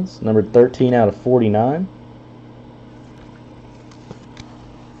Pistons. Numbered 13 out of 49.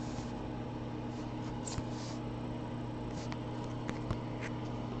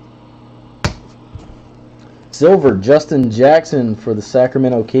 Silver, Justin Jackson for the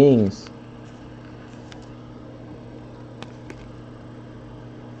Sacramento Kings.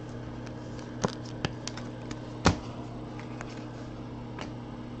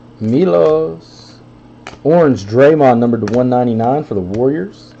 Milos. Orange, Draymond, numbered to 199 for the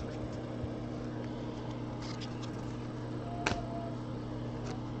Warriors.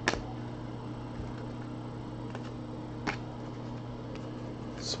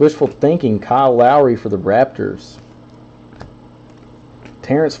 Wishful Thinking, Kyle Lowry for the Raptors.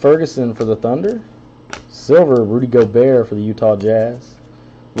 Terrence Ferguson for the Thunder. Silver, Rudy Gobert for the Utah Jazz.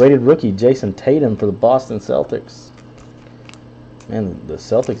 Rated rookie, Jason Tatum for the Boston Celtics. Man, the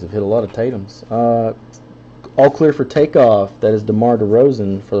Celtics have hit a lot of Tatums. All clear for takeoff. That is DeMar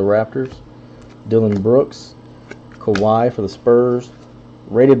DeRozan for the Raptors. Dylan Brooks. Kawhi for the Spurs.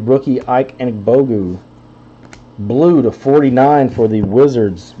 Rated rookie, Ike Anigbogu. Blue to 49 for the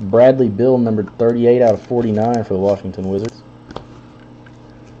Wizards. Bradley Beal, number 38 out of 49 for the Washington Wizards.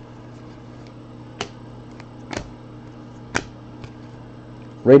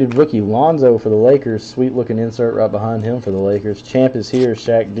 Rated rookie, Lonzo for the Lakers. Sweet looking insert right behind him for the Lakers. Champ is here,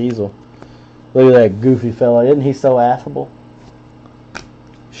 Shaq Diesel. Look at that goofy fella. Isn't he so affable?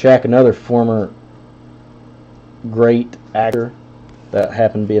 Shaq, another former great actor that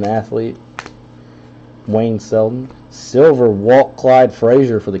happened to be an athlete. Wayne Selden. Silver, Walt Clyde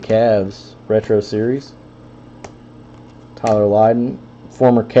Frazier for the Cavs. Retro Series. Tyler Lydon.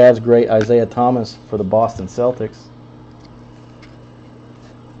 Former Cavs great Isaiah Thomas for the Boston Celtics.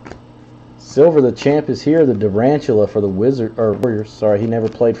 Silver, the champ is here. The Durantula for the Warriors. Sorry, he never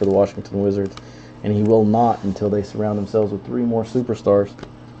played for the Washington Wizards, and he will not until they surround themselves with 3 more superstars.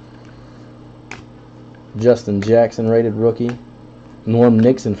 Justin Jackson, rated rookie. Norm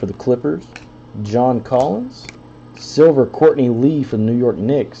Nixon for the Clippers. John Collins. Silver, Courtney Lee for the New York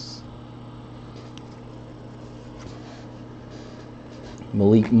Knicks.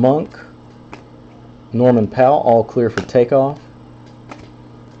 Malik Monk. Norman Powell, all clear for takeoff.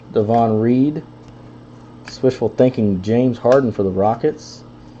 Devon Reed. Wishful thinking, James Harden for the Rockets.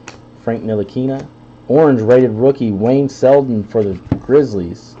 Frank Ntilikina. Orange, rated rookie, Wayne Selden for the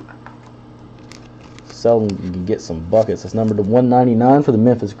Grizzlies. Selden can get some buckets. That's numbered to 199 for the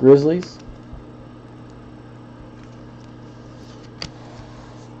Memphis Grizzlies.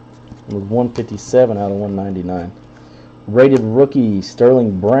 With 157 out of 199. Rated rookie,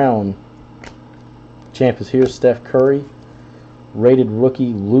 Sterling Brown. Champ is here, Steph Curry. Rated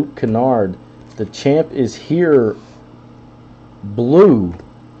rookie, Luke Kennard. The champ is here, blue.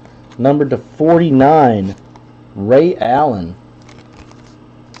 Numbered to 49, Ray Allen.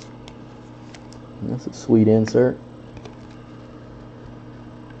 That's a sweet insert.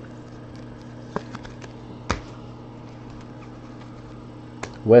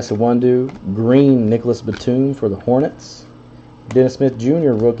 Wes Iwundu, green, Nicholas Batum for the Hornets. Dennis Smith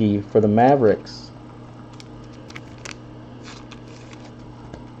Jr., rookie for the Mavericks.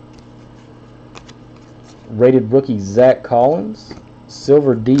 Rated rookie, Zach Collins.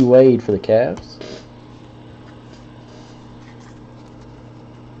 Silver, D. Wade for the Cavs.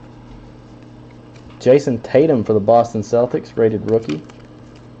 Jason Tatum for the Boston Celtics, rated rookie.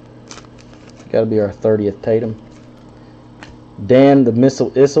 Got to be our 30th Tatum. Dan the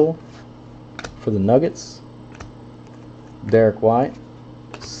Missile Issel for the Nuggets. Derek White.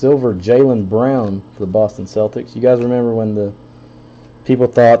 Silver, Jaylen Brown for the Boston Celtics. You guys remember when the people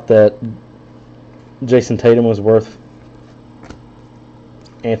thought that Jason Tatum was worth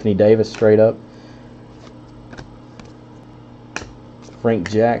Anthony Davis straight up? Frank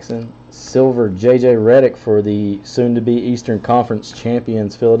Jackson. Silver, J.J. Redick for the soon-to-be Eastern Conference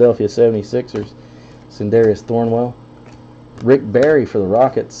champions Philadelphia 76ers. Sindarius Thornwell. Rick Barry for the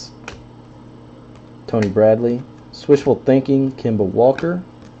Rockets. Tony Bradley. Swishful Thinking, Kemba Walker.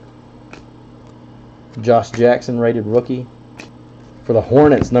 Josh Jackson, rated rookie. For the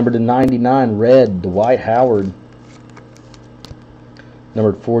Hornets, numbered to 99, red, Dwight Howard.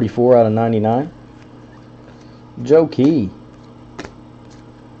 Numbered 44 out of 99. Joe Key.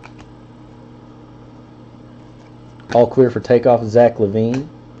 All clear for takeoff, Zach LaVine.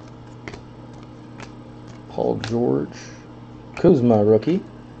 Paul George. Kuzma, rookie.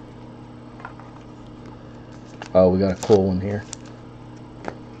 Oh, we got a cool one here.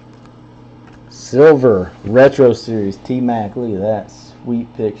 Silver, Retro Series, T-Mac. Look at that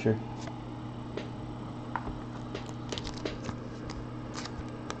sweet picture.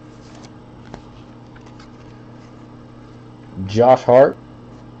 Josh Hart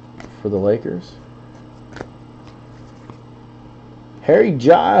for the Lakers. Harry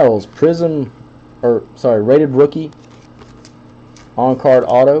Giles, rated rookie. On-card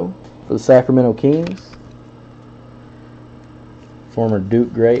auto for the Sacramento Kings. Former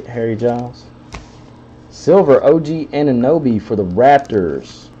Duke great, Harry Giles. Silver, OG Anunoby for the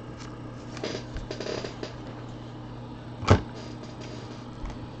Raptors.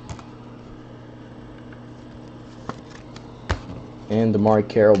 And DeMar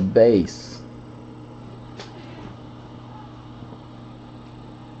Carroll base.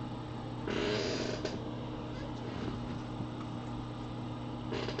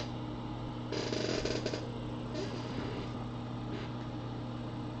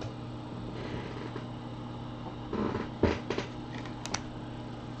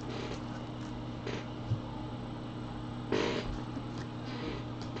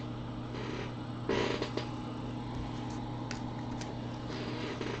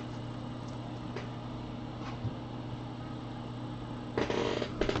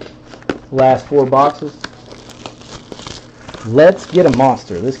 Last 4 boxes. Let's get a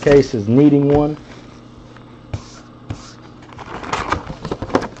monster. This case is needing one.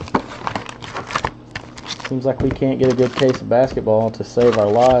 Seems like we can't get a good case of basketball to save our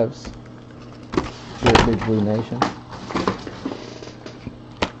lives here at Big Blue Nation.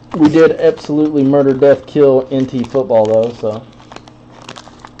 We did absolutely murder, death, kill NT football though, so.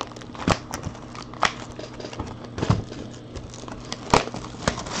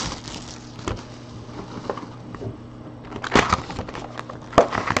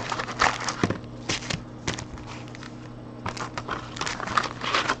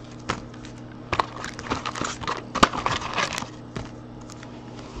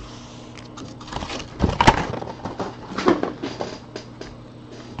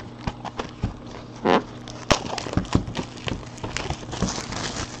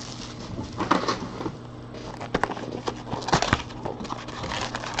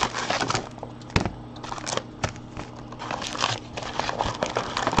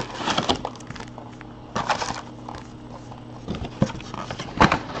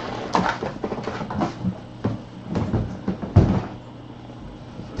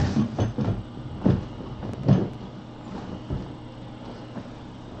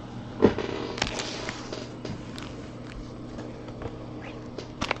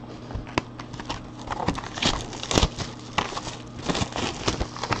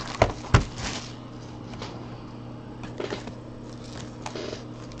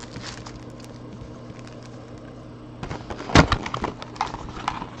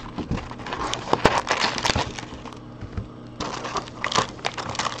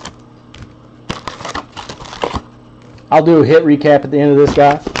 I'll do a hit recap at the end of this,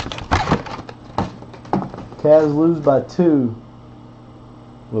 guys. Cavs lose by 2.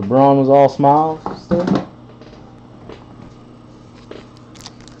 LeBron was all smiles still.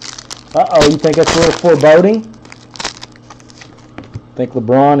 Uh-oh, you think that's a little foreboding? Think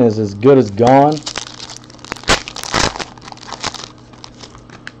LeBron is as good as gone?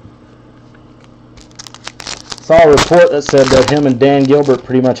 Saw a report that said that him and Dan Gilbert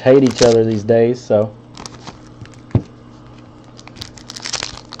pretty much hate each other these days, so.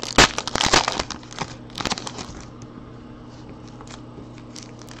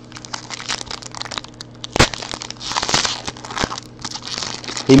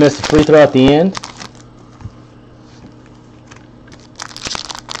 He missed a free throw at the end.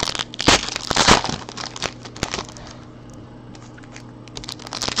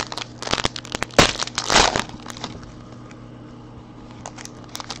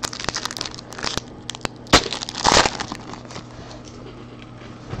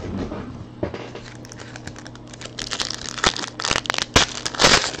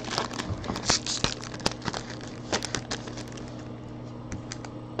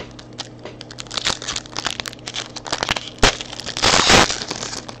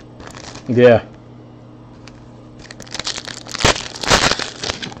 Yeah.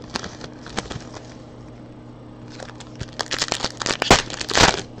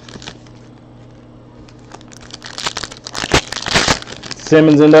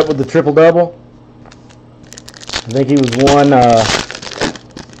 Simmons ended up with the triple-double. I think he was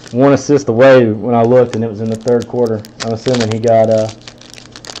one assist away when I looked, and it was in the 3rd quarter. I'm assuming he got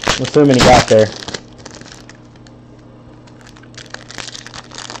there.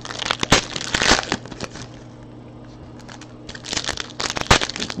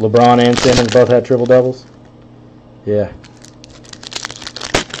 LeBron and Simmons both had triple doubles. Yeah.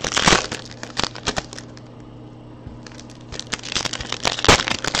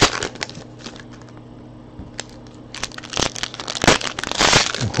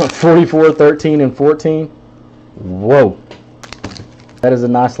 What, 44, 13, and 14? Whoa. That is a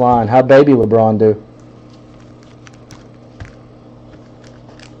nice line. How'd baby LeBron do?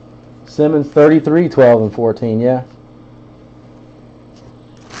 Simmons 33, 12, and 14, yeah.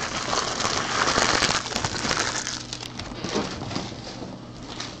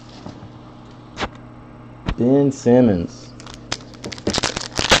 Ben Simmons,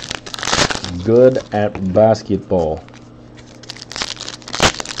 good at basketball.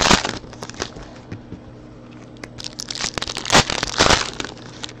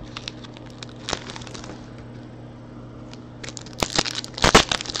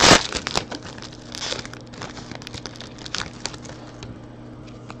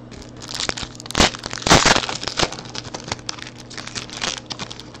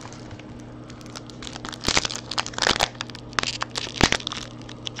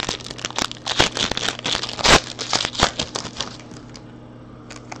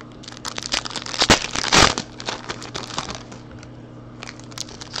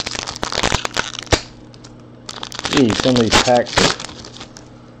 Gee, some of these packs are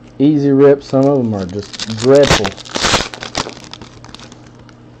easy rip. Some of them are just dreadful.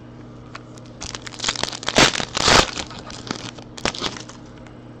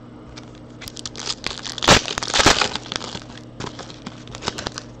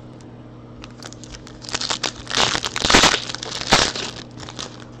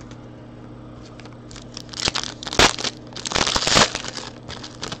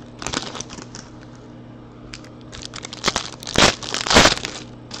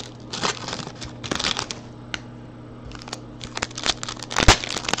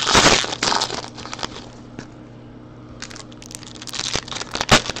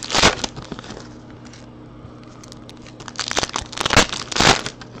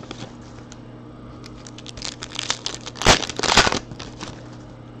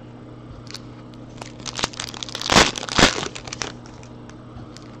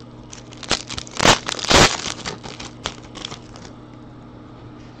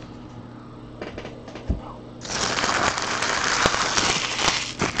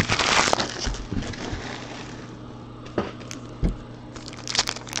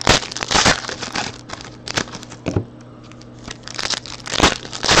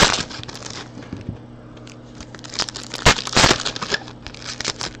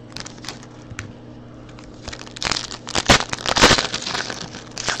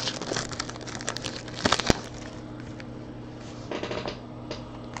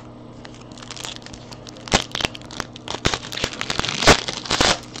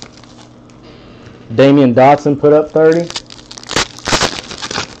 Damian Dotson put up 30.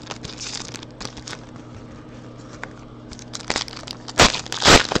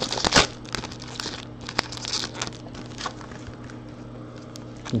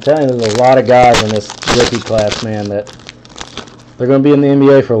 I'm telling you, there's a lot of guys in this rookie class, man, that they're going to be in the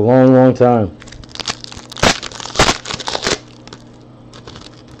NBA for a long, long time.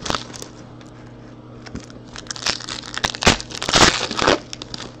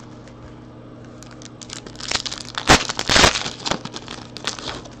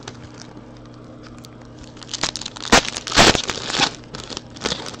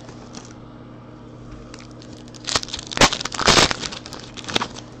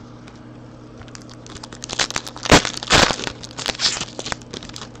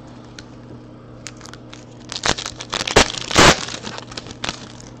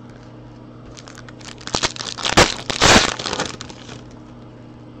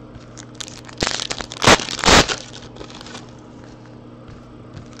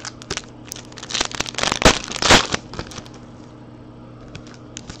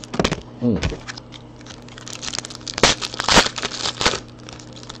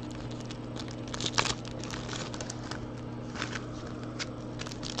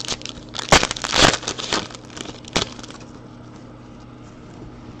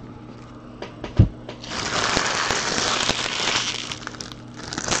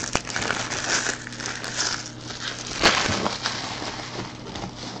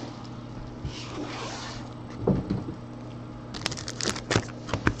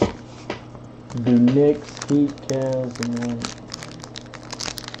 Do Knicks, Heat, Cavs, and then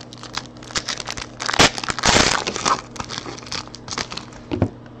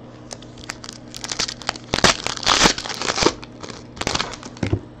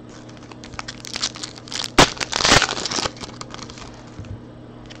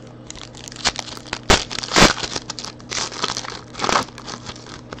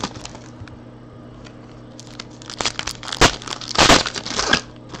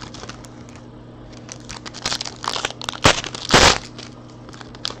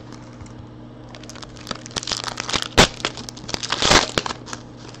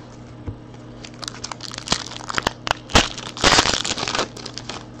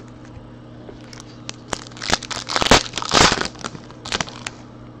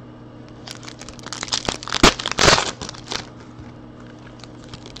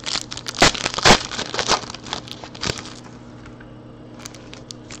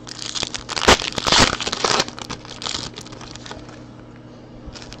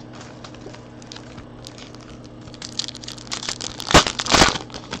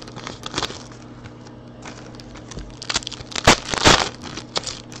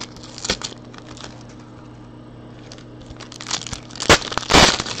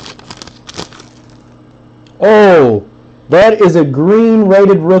oh, that is a green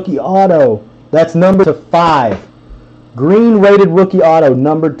rated rookie auto. That's numbered to 5. Green rated rookie auto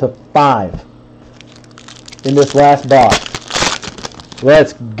numbered to 5 in this last box.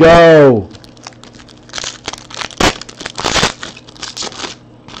 Let's go.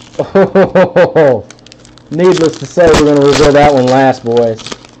 Oh, Needless to say, we're going to reveal that one last, boys.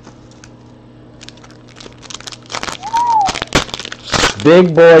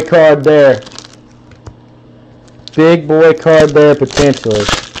 Big boy card there. Big boy card there, potentially.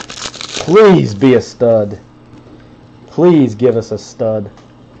 Please be a stud. Please give us a stud.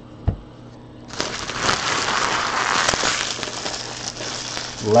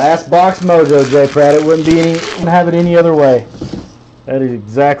 Last box mojo, J. Pratt. It wouldn't have it any other way. That is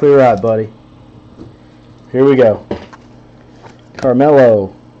exactly right, buddy. Here we go.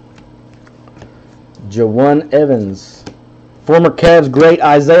 Carmelo. Jawan Evans. Former Cavs great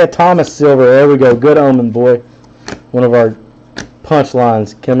Isaiah Thomas silver. There we go. Good omen, boy. One of our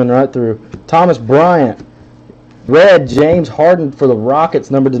punchlines coming right through. Thomas Bryant. Red James Harden for the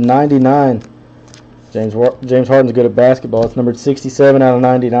Rockets, numbered to 99. James Harden's good at basketball. It's numbered 67 out of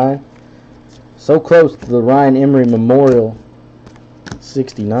 99. So close to the Ryan Emery Memorial,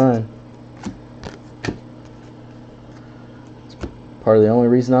 69. Part of the only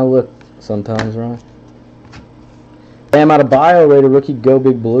reason I look sometimes, Ryan. Bam Adebayo, rated rookie, go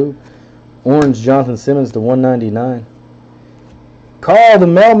big blue. Orange Jonathan Simmons to 199. Carl the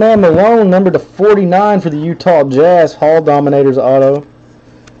Mailman Malone, numbered to 49 for the Utah Jazz, Hall Dominators auto.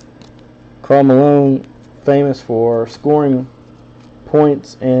 Karl Malone, famous for scoring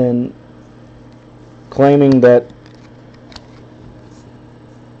points and claiming that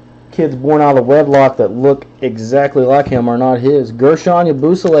kids born out of wedlock that look exactly like him are not his. Gershon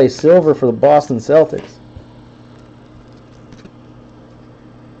Yabusele, silver for the Boston Celtics.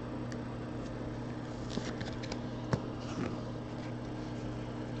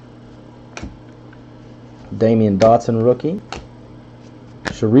 Damian Dotson, rookie.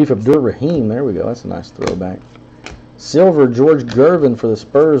 Sharif Abdur-Rahim, there we go. That's a nice throwback. Silver, George Gervin for the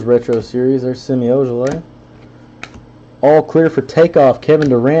Spurs Retro Series. There's Semi Ojeleye. All clear for takeoff, Kevin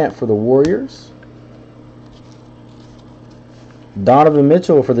Durant for the Warriors. Donovan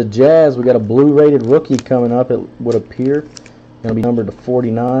Mitchell for the Jazz. We got a blue rated rookie coming up, it would appear. Going to be numbered to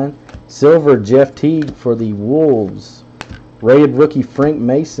 49. Silver, Jeff Teague for the Wolves. Rated rookie, Frank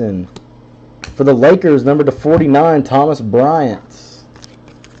Mason. For the Lakers, numbered to 49, Thomas Bryant.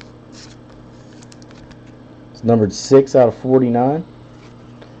 It's numbered 6 out of 49.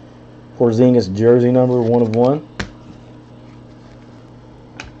 Porzingis jersey number 1/1.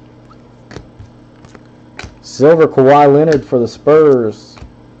 Silver, Kawhi Leonard for the Spurs.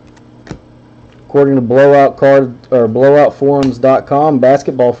 According to blowoutforums.com,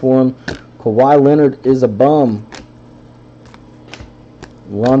 basketball forum, Kawhi Leonard is a bum.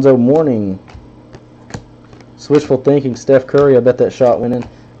 Lonzo Mourning. Wishful thinking, Steph Curry, I bet that shot went in.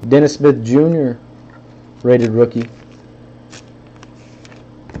 Dennis Smith Jr., rated rookie.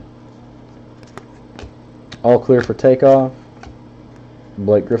 All clear for takeoff.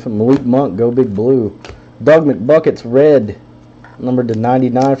 Blake Griffin. Malik Monk, go big blue. Doug McBuckets, red, numbered to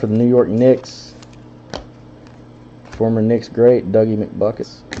 99 for the New York Knicks. Former Knicks great, Dougie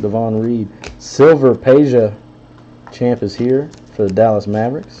McBuckets. Devon Reed. Silver, Peja, champ is here for the Dallas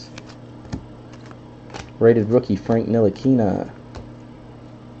Mavericks. Rated rookie, Frank Ntilikina.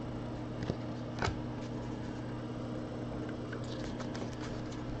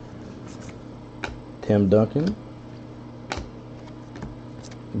 Tim Duncan.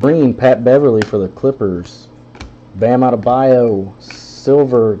 Green, Pat Beverly for the Clippers. Bam Adebayo.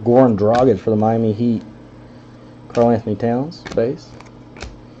 Silver, Goran Dragic for the Miami Heat. Karl Anthony Towns, base.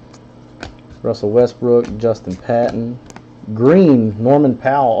 Russell Westbrook, Justin Patton. Green, Norman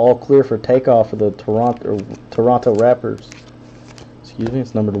Powell, all clear for takeoff for the Toronto Raptors. Excuse me,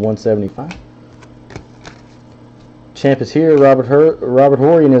 it's numbered to 175. Champ is here. Robert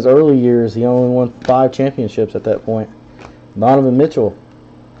Horry in his early years, he only won 5 championships at that point. Donovan Mitchell.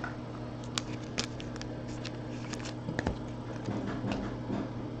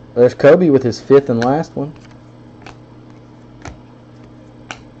 There's Kobe with his 5th and last one.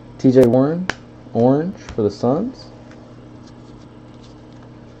 TJ Warren, orange for the Suns.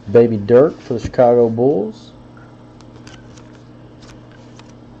 Baby Dirk for the Chicago Bulls.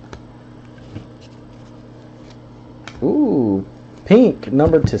 Ooh, pink,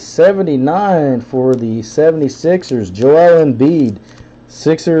 numbered to 79 for the 76ers. Joel Embiid.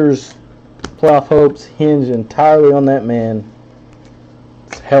 Sixers playoff hopes hinge entirely on that man's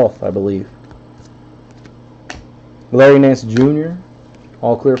health, I believe. Larry Nance Jr.,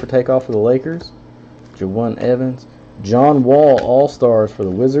 all clear for takeoff for the Lakers. Jawan Evans. John Wall, All-Stars for the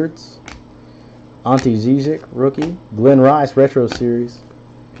Wizards. Ante Zizic, rookie. Glenn Rice, Retro Series.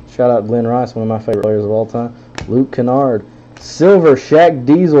 Shout out Glenn Rice, one of my favorite players of all time. Luke Kennard. Silver, Shaq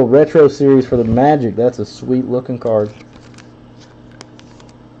Diesel, Retro Series for the Magic. That's a sweet looking card.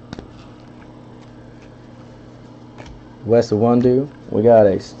 Wes Iwundu. We got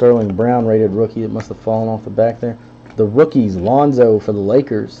a Sterling Brown rated rookie that must have fallen off the back there. The rookies, Lonzo for the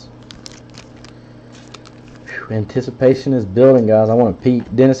Lakers. Whew, anticipation is building, guys. I want to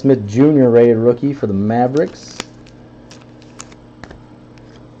peek. Dennis Smith Jr. rated rookie for the Mavericks.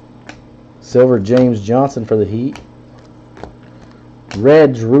 Silver James Johnson for the Heat.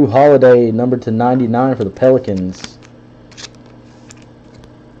 Red Drew Holiday, numbered to 99 for the Pelicans.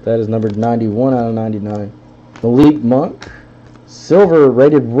 That is numbered 91 out of 99. Malik Monk. Silver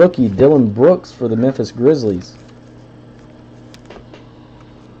rated rookie Dylan Brooks for the Memphis Grizzlies.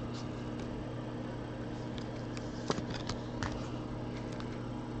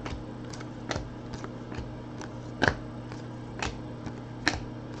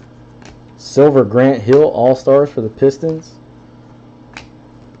 Silver Grant Hill All-Stars for the Pistons.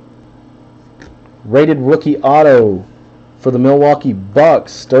 Rated rookie auto for the Milwaukee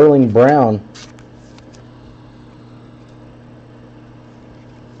Bucks, Sterling Brown.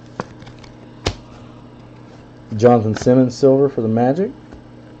 Jonathan Simmons silver for the Magic.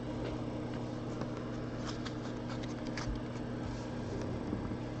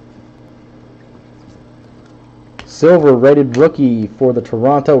 Silver rated rookie for the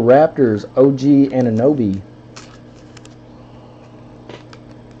Toronto Raptors, OG Anunoby.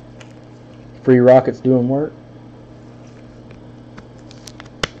 Free Rockets doing work.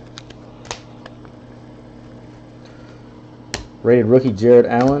 Rated rookie Jared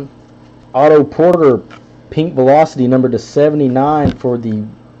Allen. Otto Porter, pink velocity, numbered to 79 for the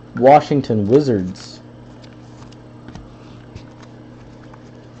Washington Wizards.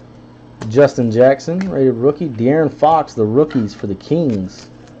 Justin Jackson, rated rookie. De'Aaron Fox, the rookies for the Kings.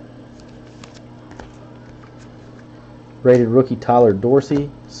 Rated rookie Tyler Dorsey.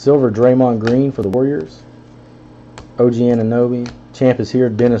 Silver Draymond Green for the Warriors. OG Anunoby. Champ is here,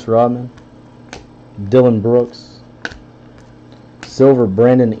 Dennis Rodman. Dylan Brooks. Silver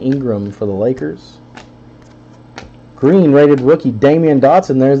Brandon Ingram for the Lakers. Green rated rookie Damian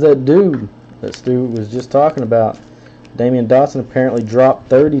Dotson. There's that dude that Stu was just talking about. Damian Dotson apparently dropped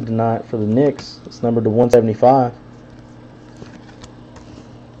 30 tonight for the Knicks. It's numbered to 175.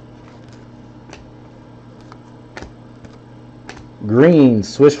 Green,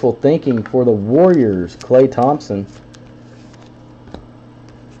 swishful thinking for the Warriors, Klay Thompson.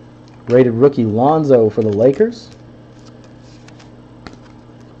 Rated rookie Lonzo for the Lakers.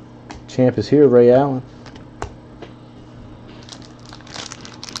 Champ is here, Ray Allen.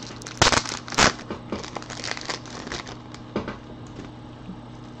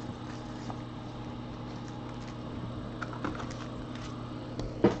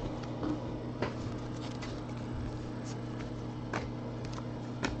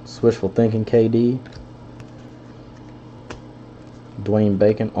 Wishful thinking KD. Dwayne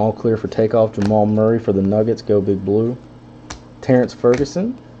Bacon, all clear for takeoff. Jamal Murray for the Nuggets, go Big Blue. Terrence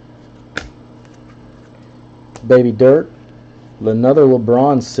Ferguson. Baby Dirt. Another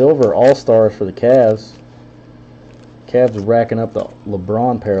LeBron Silver All-Stars for the Cavs. Cavs racking up the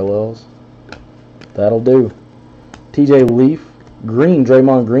LeBron parallels. That'll do. TJ Leaf. Green,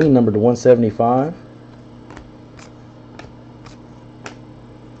 Draymond Green, numbered to 175.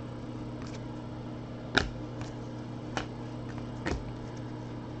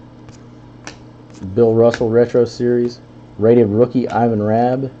 Bill Russell Retro Series. Rated rookie Ivan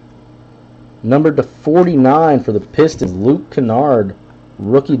Rabb. Numbered to 49 for the Pistons, Luke Kennard.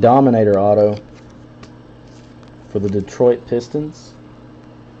 Rookie Dominator auto for the Detroit Pistons.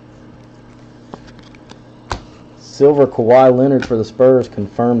 Silver Kawhi Leonard for the Spurs,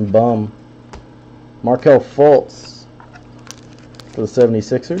 confirmed bum. Markelle Fultz for the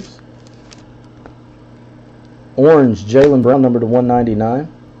 76ers. Orange Jaylen Brown, numbered to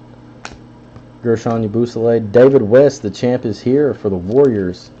 199. Gershon Yabusele. David West, the champ is here for the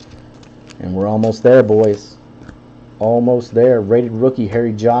Warriors. And we're almost there, boys. Almost there. Rated rookie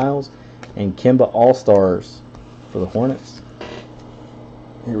Harry Giles and Kemba All-Stars for the Hornets.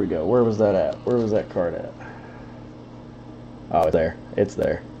 Here we go. Where was that at? Where was that card at? Oh, it's there. It's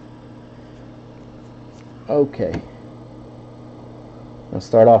there. Okay. Let's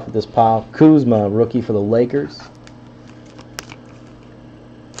start off with this pile. Kuzma, rookie for the Lakers.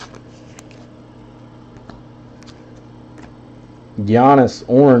 Giannis,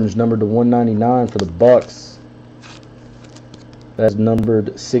 orange, numbered to 199 for the Bucks. That's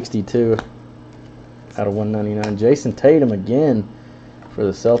numbered 62 out of 199. Jason Tatum again for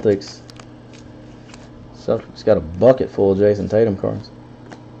the Celtics. Celtics got a bucket full of Jason Tatum cards.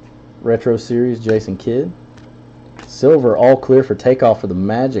 Retro Series, Jason Kidd. Silver, all clear for takeoff for the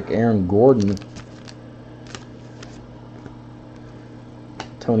Magic, Aaron Gordon.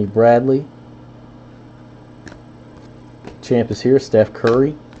 Tony Bradley. champ is here. Steph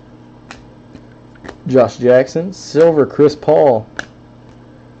Curry. Josh Jackson. Silver, Chris Paul.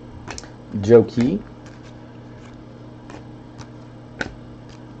 Joe Key.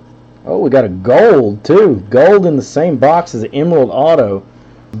 Oh, we got a gold, too. Gold in the same box as the Emerald Auto.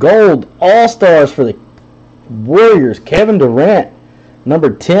 Gold All-Stars for the Warriors. Kevin Durant.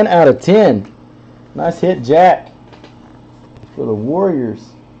 Number 10 out of 10. Nice hit, Jack, for the Warriors.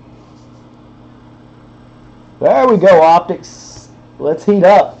 There we go, Optics. Let's heat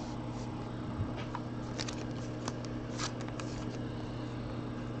up.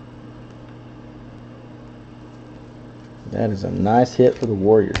 That is a nice hit for the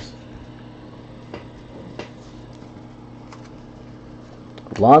Warriors.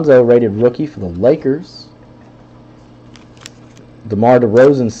 Lonzo, rated rookie for the Lakers. DeMar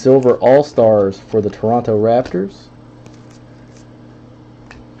DeRozan, silver All-Stars for the Toronto Raptors.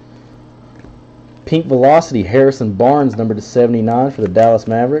 Pink Velocity, Harrison Barnes, number to 79 for the Dallas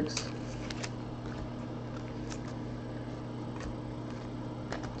Mavericks.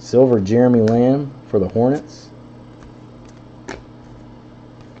 Silver, Jeremy Lamb for the Hornets.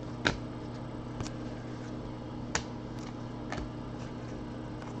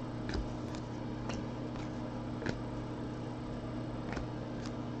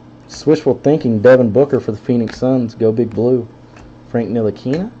 Wishful thinking, Devin Booker for the Phoenix Suns. Go Big Blue. Frank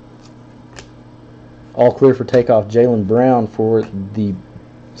Ntilikina. All clear for takeoff, Jaylen Brown for the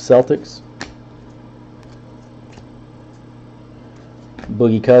Celtics.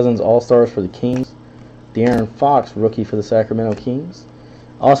 Boogie Cousins, All-Stars for the Kings. De'Aaron Fox, rookie for the Sacramento Kings.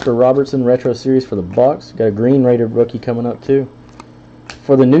 Oscar Robertson, Retro Series for the Bucks. Got a green rated rookie coming up too.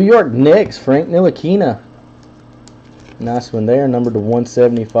 For the New York Knicks, Frank Ntilikina. Nice one there, numbered to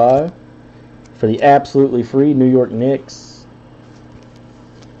 175. For the absolutely free New York Knicks.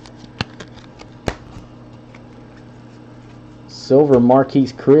 Silver,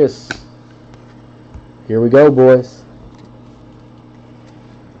 Marquise Chris. Here we go, boys.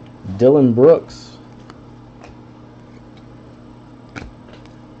 Dylan Brooks.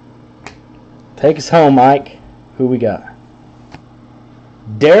 Take us home, Mike. Who we got?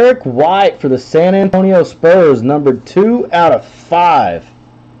 Derek White for the San Antonio Spurs, numbered 2 out of 5.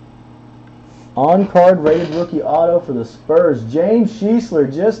 On-card rated rookie auto for the Spurs. James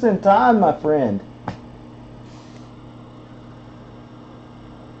Schiesler, just in time, my friend.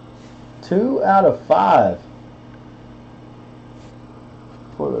 2 out of 5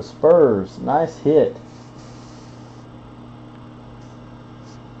 for the Spurs. Nice hit.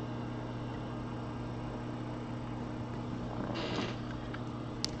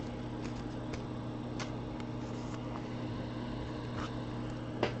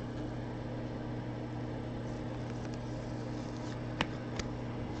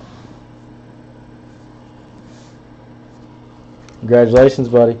 Congratulations,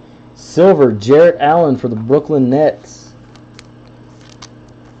 buddy. Silver, Jarrett Allen for the Brooklyn Nets.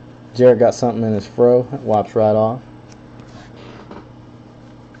 Jarrett got something in his fro. That wipes right off.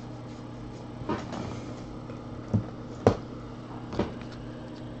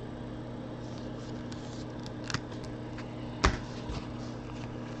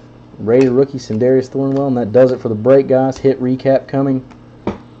 Rated rookie, Sindarius Thornwell. And that does it for the break, guys. Hit recap coming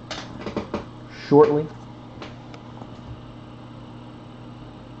shortly.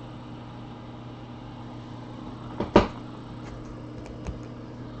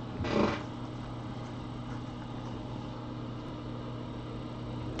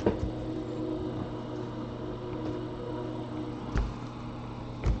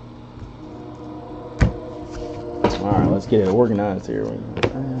 Alright, let's get it organized here.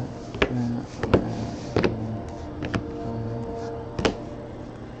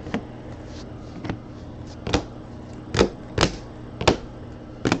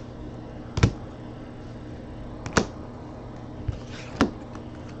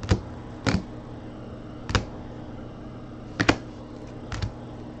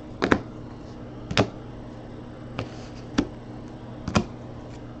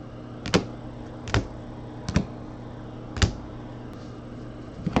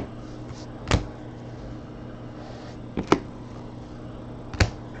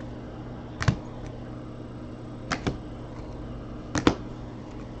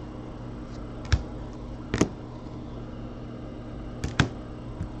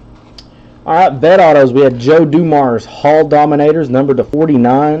 Alright, bet autos. We had Joe Dumars, Hall Dominators, numbered to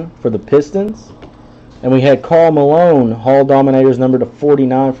 49 for the Pistons. And we had Karl Malone, Hall Dominators, numbered to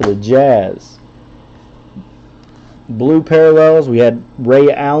 49 for the Jazz. Blue Parallels, we had Ray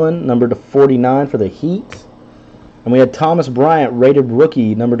Allen, numbered to 49 for the Heat. And we had Thomas Bryant, rated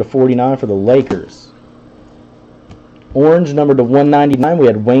rookie, numbered to 49 for the Lakers. Orange, numbered to 199, we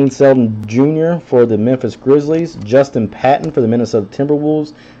had Wayne Selden Jr. for the Memphis Grizzlies, Justin Patton for the Minnesota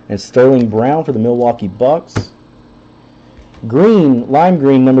Timberwolves, and Sterling Brown for the Milwaukee Bucks. Green, lime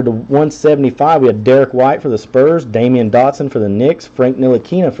green, numbered to 175, we had Derek White for the Spurs, Damian Dotson for the Knicks, Frank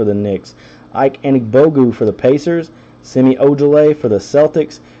Ntilikina for the Knicks, Ike Anigbogu for the Pacers, Semi Ojeleye for the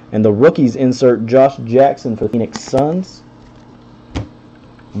Celtics, and the rookies insert Josh Jackson for the Phoenix Suns.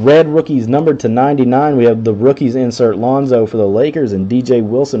 Red rookies numbered to 99. We have the rookies insert Lonzo for the Lakers and DJ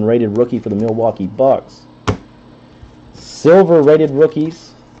Wilson rated rookie for the Milwaukee Bucks. Silver rated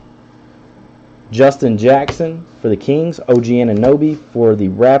rookies, Justin Jackson for the Kings, OG Anunoby for the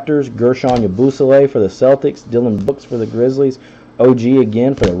Raptors, Gershon Yabusele for the Celtics, Dylan Brooks for the Grizzlies, OG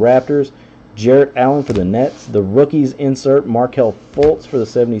again for the Raptors, Jarrett Allen for the Nets. The rookies insert Markelle Fultz for the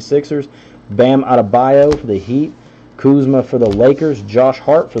 76ers, Bam Adebayo for the Heat, Kuzma for the Lakers, Josh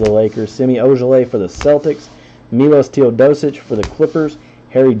Hart for the Lakers, Semi Ojeleye for the Celtics, Milos Teodosic for the Clippers,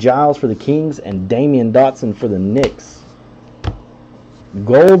 Harry Giles for the Kings, and Damian Dotson for the Knicks.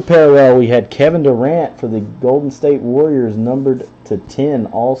 Gold parallel, we had Kevin Durant for the Golden State Warriors, numbered to 10,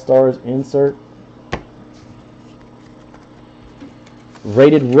 All-Stars insert.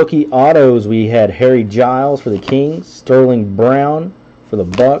 Rated rookie autos, we had Harry Giles for the Kings, Sterling Brown for the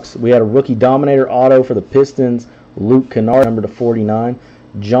Bucks. We had a rookie dominator auto for the Pistons, Luke Kennard, number to 49.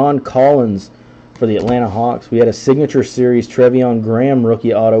 John Collins for the Atlanta Hawks. We had a signature series Treveon Graham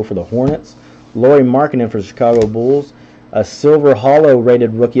rookie auto for the Hornets. Lauri Markkanen for the Chicago Bulls. A silver hollow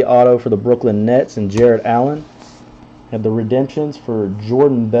rated rookie auto for the Brooklyn Nets and Jarrett Allen. Had the redemptions for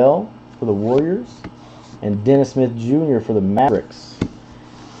Jordan Bell for the Warriors and Dennis Smith Jr. for the Mavericks.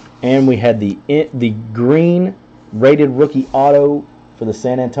 And we had the green rated rookie auto for the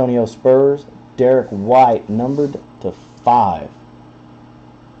San Antonio Spurs, Derek White, numbered to 5.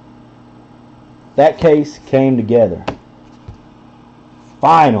 That case came together.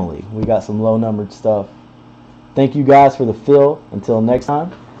 Finally, we got some low-numbered stuff. Thank you guys for the fill. Until next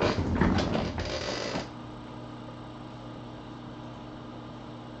time,